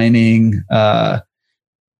designing,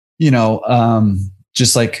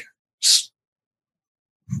 just like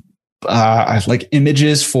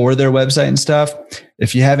images for their website and stuff.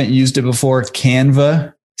 If you haven't used it before,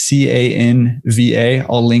 Canva, Canva.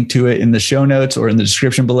 I'll link to it in the show notes or in the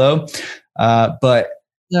description below.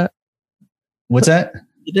 What's that?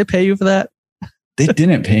 Did they pay you for that? They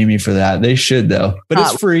didn't pay me for that. They should though, but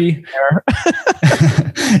it's free.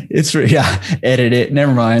 It's free. Yeah. Edit it.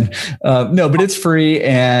 Never mind. No, but it's free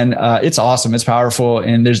and it's awesome. It's powerful.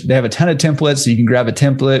 And they have a ton of templates. So you can grab a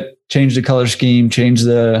template, change the color scheme, change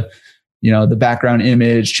the background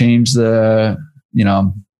image, change the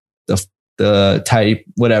type,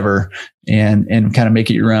 whatever, and kind of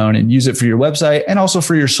make it your own and use it for your website and also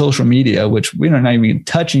for your social media, which we're not even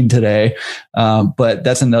touching today. But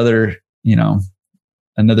that's another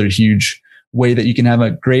huge way that you can have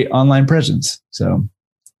a great online presence. So,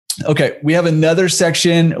 okay. We have another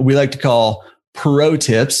section we like to call pro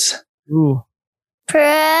tips. Ooh.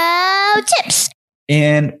 Pro tips.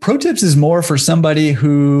 And pro tips is more for somebody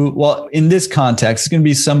who, well, in this context, it's going to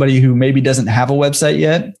be somebody who maybe doesn't have a website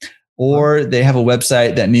yet, or they have a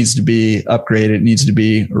website that needs to be upgraded, needs to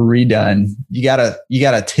be redone. You got a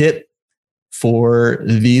tip for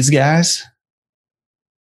these guys?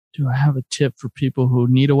 Do I have a tip for people who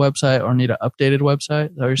need a website or need an updated website?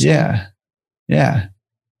 Is that what you're saying? Yeah.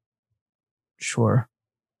 Sure.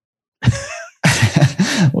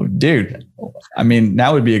 Well, dude, I mean,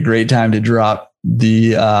 now would be a great time to drop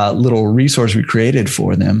the little resource we created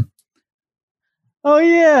for them. Oh,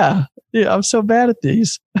 yeah. Yeah, I'm so bad at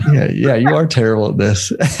these. Yeah, you are terrible at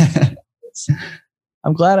this.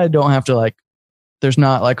 I'm glad I don't have to there's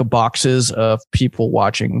not like a boxes of people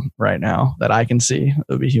watching right now that I can see. It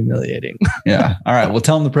would be humiliating. Yeah. All right. Well,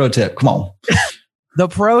 tell them the pro tip. Come on. The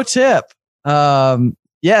pro tip.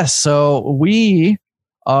 Yes. So we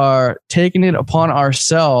are taking it upon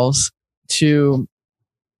ourselves to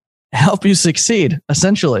help you succeed,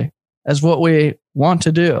 essentially. That's what we want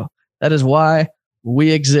to do. That is why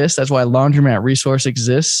we exist. That's why Laundromat Resource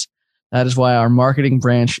exists. That is why our marketing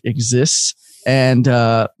branch exists. And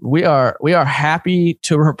we are happy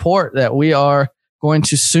to report that we are going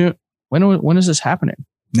to soon. When is this happening?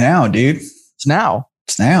 Now, dude. It's now.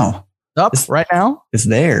 It's now. Right now. It's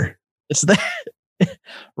there. It's there.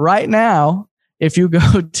 Right now. If you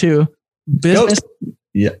go to business.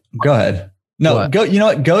 Go ahead. No, what? Go. You know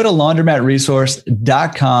what? Go to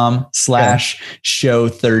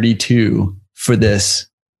laundromatresource.com/show32 for this.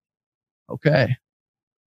 Okay.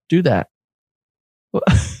 Do that. Well,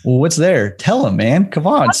 what's there? Tell them, man. Come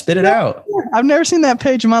on, spit it out. I've never seen that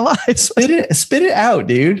page in my life. Spit it out,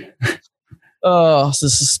 dude. Oh, it's the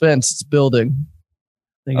suspense. It's building.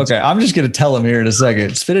 Okay, I'm just gonna tell them here in a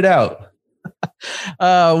second. Spit it out.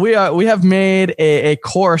 We have made a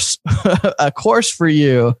course a course for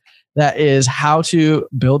you that is how to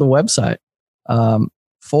build a website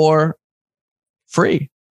for free,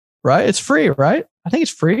 right? It's free, right? I think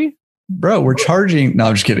it's free. Bro, we're charging. No,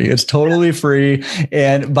 I'm just kidding. It's totally free.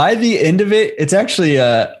 And by the end of it, it's actually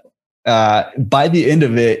by the end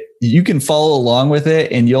of it, you can follow along with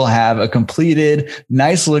it and you'll have a completed,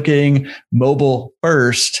 nice looking mobile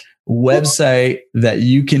first website that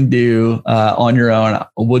you can do on your own.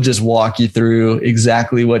 We'll just walk you through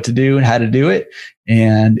exactly what to do and how to do it.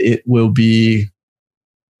 And it will be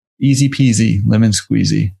easy peasy, lemon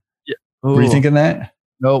squeezy. Yeah. Were you thinking that?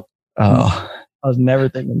 Nope. Oh, I was never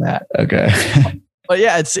thinking that. okay. But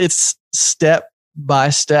yeah, it's step by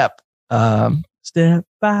step. Step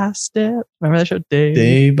by step. Remember that show?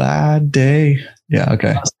 Day by day. Yeah.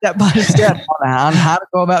 Okay. Step by step on how to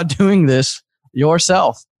go about doing this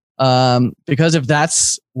yourself. Because if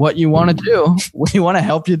that's what you want to do, we want to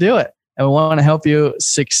help you do it. And we want to help you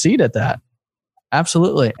succeed at that.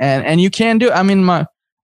 Absolutely. And you can do it. I mean, my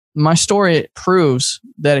story proves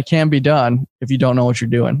that it can be done if you don't know what you're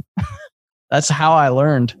doing. That's how I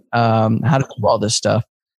learned how to do all this stuff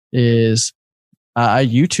is I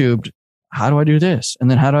YouTubed, how do I do this? And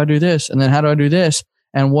then how do I do this? And then how do I do this?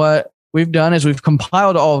 And what we've done is we've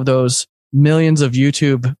compiled all of those millions of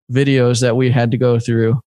YouTube videos that we had to go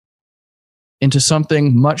through into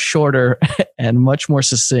something much shorter and much more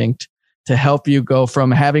succinct to help you go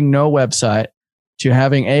from having no website to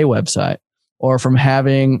having a website, or from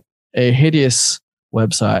having a hideous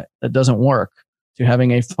website that doesn't work to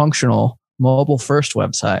having a functional mobile first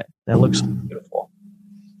website that looks beautiful.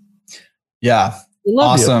 Yeah.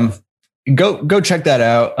 Awesome. Go check that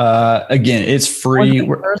out. Again, it's free.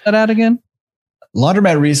 Where's that at again?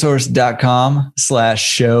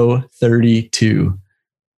 laundromatresource.com/show32.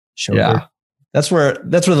 Yeah. That's where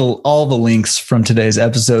all the links from today's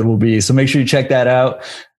episode will be. So make sure you check that out.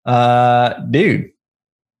 Dude,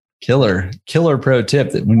 killer pro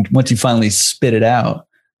tip that once you finally spit it out.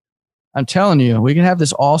 I'm telling you, we can have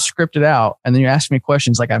this all scripted out, and then you ask me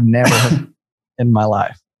questions like I've never heard in my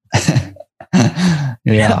life.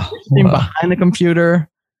 Yeah. Behind the computer,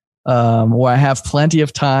 where I have plenty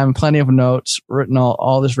of time, plenty of notes, written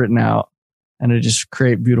all this written out, and to just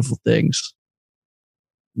create beautiful things.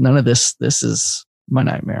 None of this is my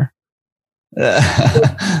nightmare.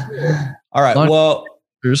 All right. Well,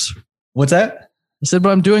 what's that? I said,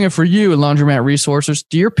 but I'm doing it for you, Laundromat Resources.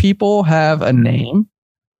 Do your people have a name?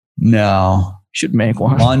 No. Should make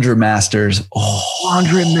one. Laundromasters. Oh.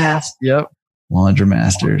 Laundromat. Yep.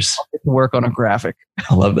 Laundromasters. I'll get to work on a graphic.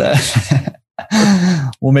 I love that.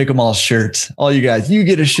 We'll make them all shirts. All you guys, you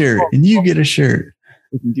get a shirt and you get a shirt.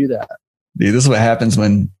 We can do that. Dude, this is what happens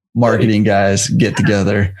when marketing guys get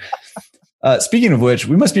together. Speaking of which,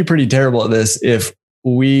 we must be pretty terrible at this if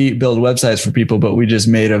we build websites for people, but we just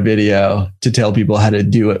made a video to tell people how to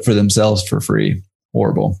do it for themselves for free.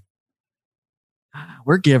 Horrible.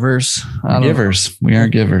 We're givers. We are givers.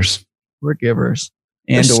 We're givers.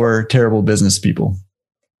 Or terrible business people.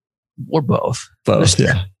 Or both. Both,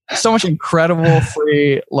 yeah. So much incredible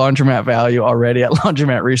free laundromat value already at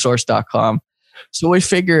laundromatresource.com. So we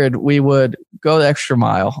figured we would go the extra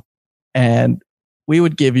mile and we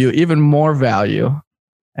would give you even more value,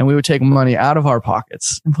 and we would take money out of our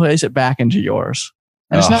pockets and place it back into yours.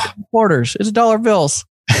 And it's not even quarters. It's dollar bills.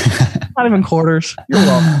 Not even quarters. You're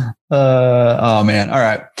welcome. Oh man. All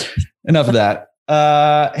right. Enough of that.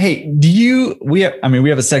 Hey, we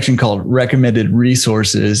have a section called recommended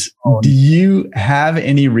resources. Do you have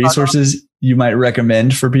any resources you might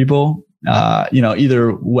recommend for people?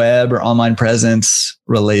 Either web or online presence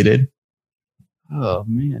related. Oh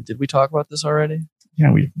man. Did we talk about this already?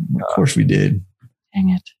 Yeah, of course we did.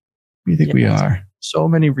 Dang it. We think we are. So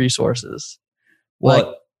many resources. Well, like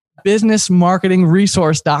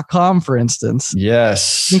businessmarketingresource.com, for instance.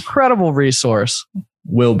 Yes. Incredible resource.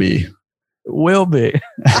 Will be. All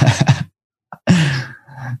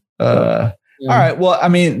right. Well, I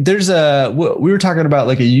mean, we were talking about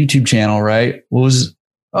like a YouTube channel, right? What was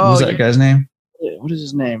that guy's name? What is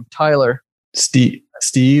his name? Tyler.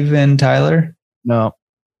 Steve and Tyler? No,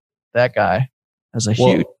 that guy has a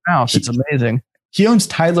huge mouth. It's amazing. He owns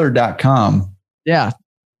Tyler.com. Yeah.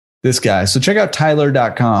 This guy. So check out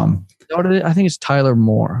Tyler.com. I think it's Tyler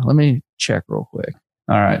Moore. Let me check real quick.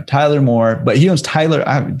 All right. Tyler Moore, but he owns Tyler.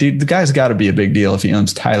 Dude, the guy's got to be a big deal if he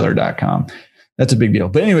owns Tyler.com. That's a big deal.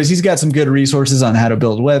 But anyways, he's got some good resources on how to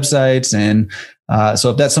build websites. And so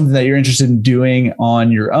if that's something that you're interested in doing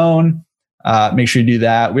on your own, make sure you do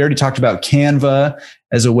that. We already talked about Canva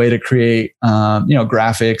as a way to create,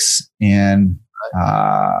 graphics and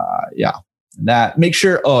that. Make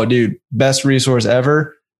sure, best resource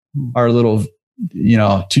ever, our little,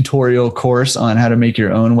 tutorial course on how to make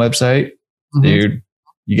your own website. Mm-hmm. Dude,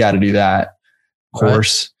 you got to do that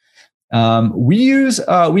course.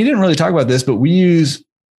 We didn't really talk about this, but we use,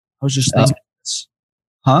 I was just thinking of this.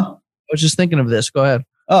 huh? I was just thinking of this. Go ahead.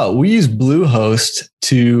 Oh, we use Bluehost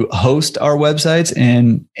to host our websites,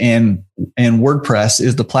 and WordPress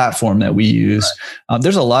is the platform that we use. Right.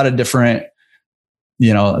 There's a lot of different,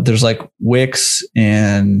 there's like Wix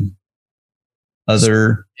and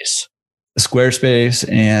other Squarespace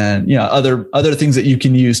and other things that you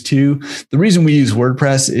can use too. The reason we use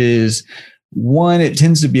WordPress is, one, it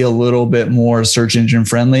tends to be a little bit more search engine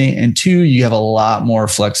friendly, and two, you have a lot more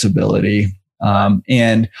flexibility.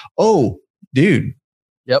 Dude.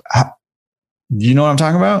 Yep. You know what I'm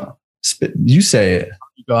talking about? You say it.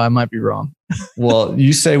 I might be wrong. Well,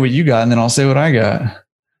 you say what you got, and then I'll say what I got.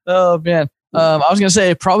 Oh man. I was going to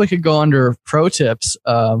say it probably could go under pro tips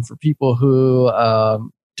for people who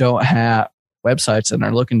don't have websites and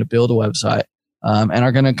are looking to build a website and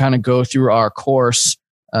are going to kind of go through our course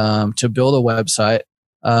to build a website.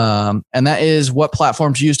 And that is what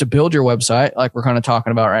platforms you use to build your website, like we're kind of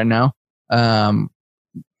talking about right now.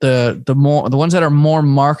 The ones that are more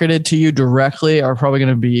marketed to you directly are probably going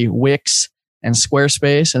to be Wix and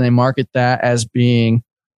Squarespace, and they market that as being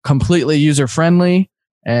completely user friendly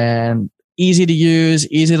and easy to use,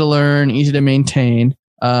 easy to learn, easy to maintain,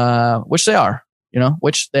 which they are,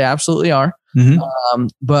 which they absolutely are. Mm-hmm.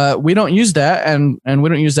 But we don't use that, and we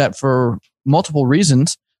don't use that for multiple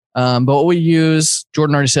reasons. But what we use,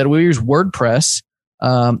 Jordan already said, we use WordPress,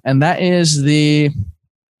 and that is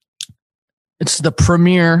it's the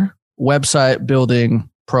premier website building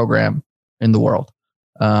program in the world.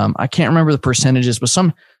 I can't remember the percentages, but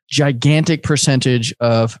some gigantic percentage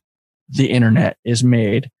of the internet is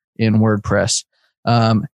made in WordPress.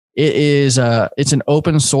 It's an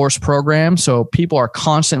open source program, so people are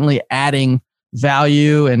constantly adding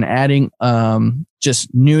value and adding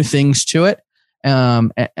just new things to it,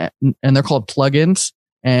 and they're called plugins.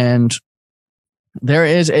 And there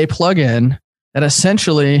is a plugin that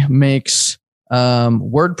essentially makes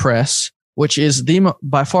WordPress, which is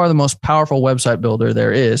by far the most powerful website builder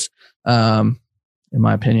there is, in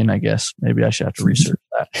my opinion. I guess maybe I should have to research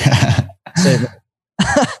that. Save it.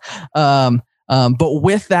 But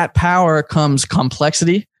with that power comes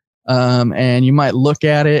complexity. And you might look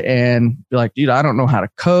at it and be like, dude, I don't know how to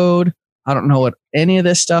code. I don't know what any of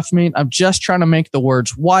this stuff means. I'm just trying to make the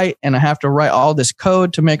words white, and I have to write all this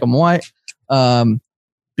code to make them white.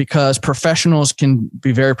 Because professionals can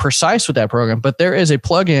be very precise with that program. But there is a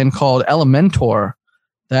plugin called Elementor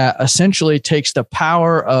that essentially takes the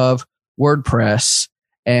power of WordPress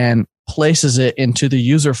and places it into the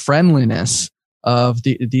user friendliness of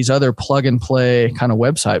these other plug and play kind of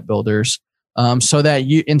website builders. So that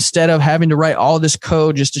you, instead of having to write all this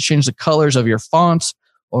code just to change the colors of your fonts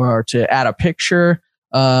or to add a picture,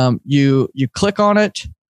 you click on it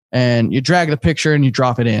and you drag the picture and you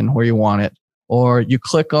drop it in where you want it. Or you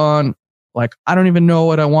click on, like, I don't even know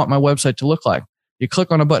what I want my website to look like. You click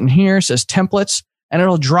on a button here, it says templates, and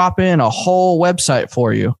it'll drop in a whole website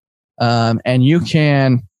for you. And you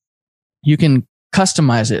can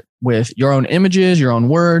customize it with your own images, your own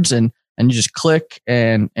words, and you just click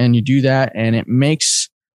and you do that, and it makes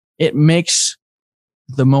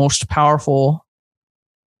the most powerful,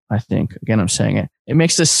 I think, again, I'm saying it. It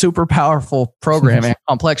makes this super powerful program and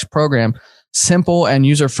complex program simple and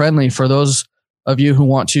user friendly for those of you who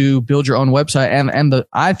want to build your own website. And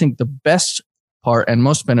I think the best part and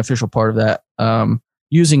most beneficial part of that,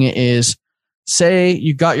 using it is, say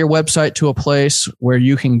you got your website to a place where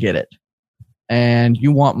you can get it and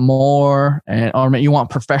you want more, or you want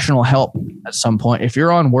professional help at some point. If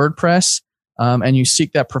you're on WordPress, and you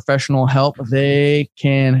seek that professional help, they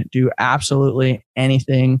can do absolutely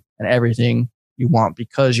anything and everything you want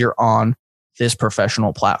because you're on this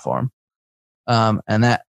professional platform.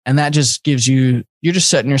 And that just gives you're just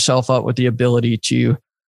setting yourself up with the ability to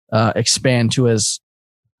expand to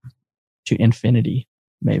infinity,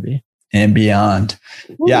 maybe. And beyond.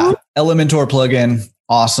 Woo-hoo. Yeah. Elementor plugin.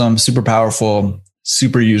 Awesome. Super powerful.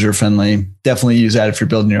 Super user friendly. Definitely use that if you're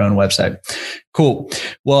building your own website. Cool.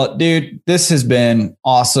 Well, dude, this has been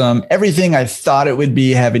awesome. Everything I thought it would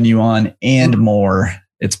be having you on and more.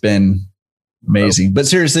 It's been amazing. But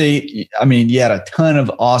seriously, I mean, you had a ton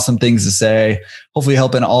of awesome things to say, hopefully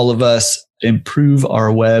helping all of us improve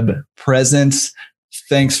our web presence.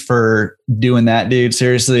 Thanks for doing that, dude.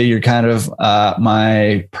 Seriously, you're kind of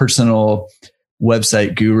my personal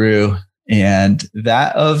website guru, and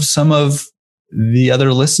that of some of the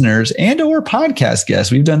other listeners and or podcast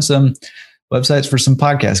guests. We've done some websites for some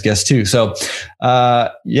podcast guests too. So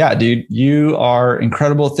yeah, dude, you are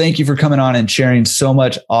incredible. Thank you for coming on and sharing so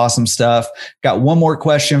much awesome stuff. Got one more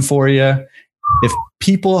question for you. if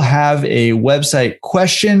people have a website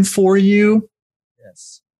question for you,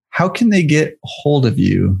 Yes. how can they get hold of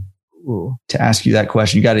you to ask you that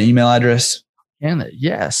question? You got an email address?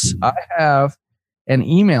 Yes, I have an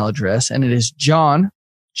email address, and it is John,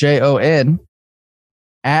 Jon,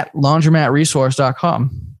 at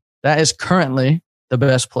laundromatresource.com. That is currently the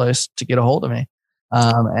best place to get a hold of me.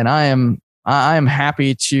 And I am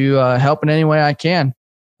happy to help in any way I can.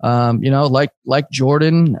 Like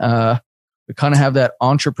Jordan, we kind of have that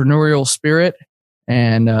entrepreneurial spirit,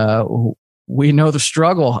 and we know the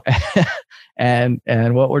struggle. and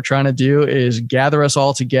what we're trying to do is gather us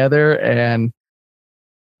all together. And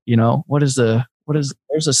there's a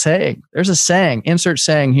saying, insert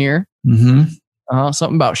saying here. Mm-hmm.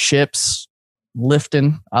 Something about ships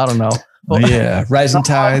lifting. I don't know. Yeah. Rising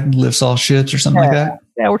tide lifts all ships or something like that.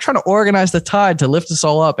 Yeah. We're trying to organize the tide to lift us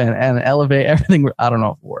all up and elevate everything. I don't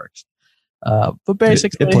know if it works. But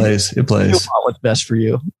basically it plays. Do what's best for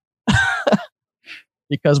you.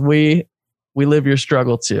 Because we live your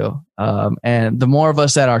struggle too. And the more of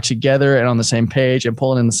us that are together and on the same page and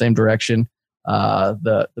pulling in the same direction,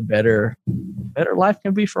 the better life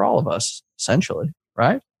can be for all of us, essentially.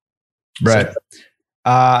 Right. Right.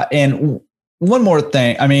 And one more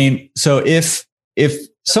thing. I mean, so if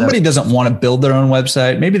somebody doesn't want to build their own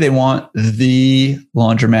website, maybe they want the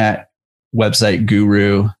Laundromat website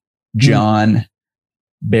guru, John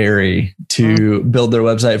Barry, to build their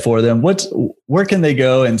website for them. Where can they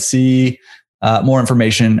go and see more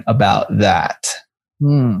information about that?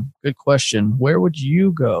 Good question. Where would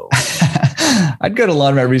you go? I'd go to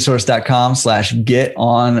laundromatresource.com/get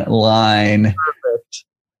online. Perfect.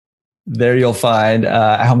 There you'll find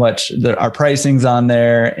how much our pricing's on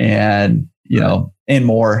there, and and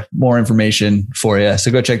more information for you.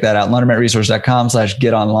 So go check that out.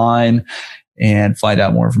 laundromatresource.com/get online and find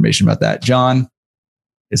out more information about that. John,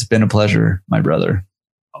 it's been a pleasure, my brother.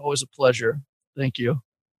 Always a pleasure. Thank you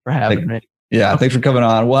for having me. Yeah, thanks for coming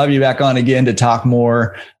on. We'll have you back on again to talk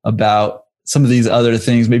more about some of these other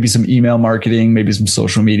things, maybe some email marketing, maybe some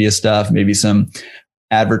social media stuff, maybe some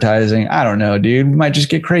advertising. I don't know, dude. We might just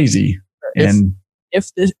get crazy.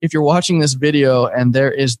 If you're watching this video and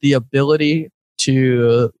there is the ability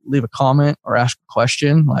to leave a comment or ask a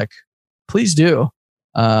question, please do.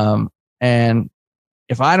 And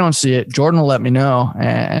if I don't see it, Jordan will let me know,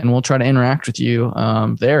 and we'll try to interact with you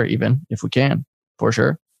there, even if we can, for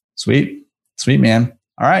sure. Sweet, man.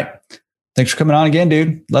 All right. Thanks for coming on again,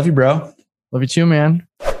 dude. Love you, bro. Love you too, man.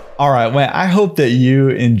 All right. Well, I hope that you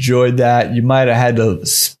enjoyed that. You might have had to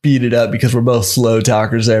speed it up because we're both slow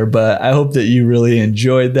talkers there, but I hope that you really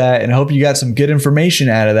enjoyed that, and I hope you got some good information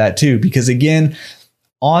out of that too. Because again,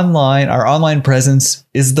 our online presence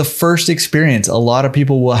is the first experience a lot of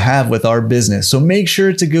people will have with our business. So make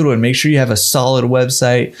sure it's a good one. Make sure you have a solid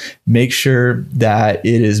website. Make sure that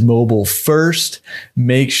it is mobile first.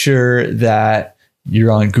 Make sure that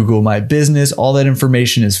you're on Google My Business. All that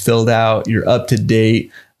information is filled out. You're up to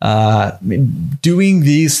date. Doing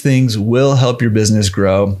these things will help your business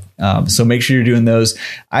grow. So make sure you're doing those.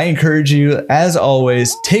 I encourage you, as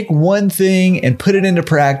always, take one thing and put it into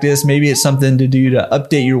practice. Maybe it's something to do to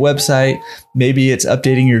update your website. Maybe it's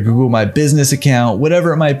updating your Google My Business account,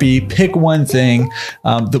 whatever it might be. Pick one thing.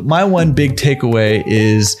 My one big takeaway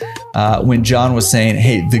is when John was saying,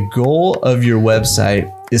 hey, the goal of your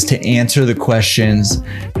website is to answer the questions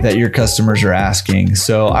that your customers are asking.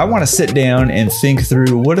 So I want to sit down and think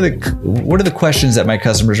through what are the questions that my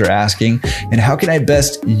customers are asking, and how can I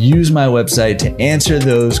best use my website to answer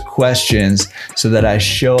those questions so that I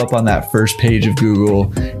show up on that first page of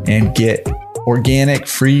Google and get organic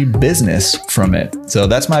free business from it. So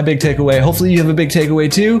that's my big takeaway. Hopefully you have a big takeaway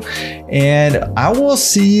too. And I will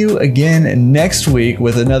see you again next week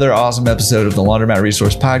with another awesome episode of the Laundromat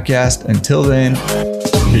Resource Podcast. Until then,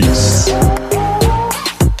 peace.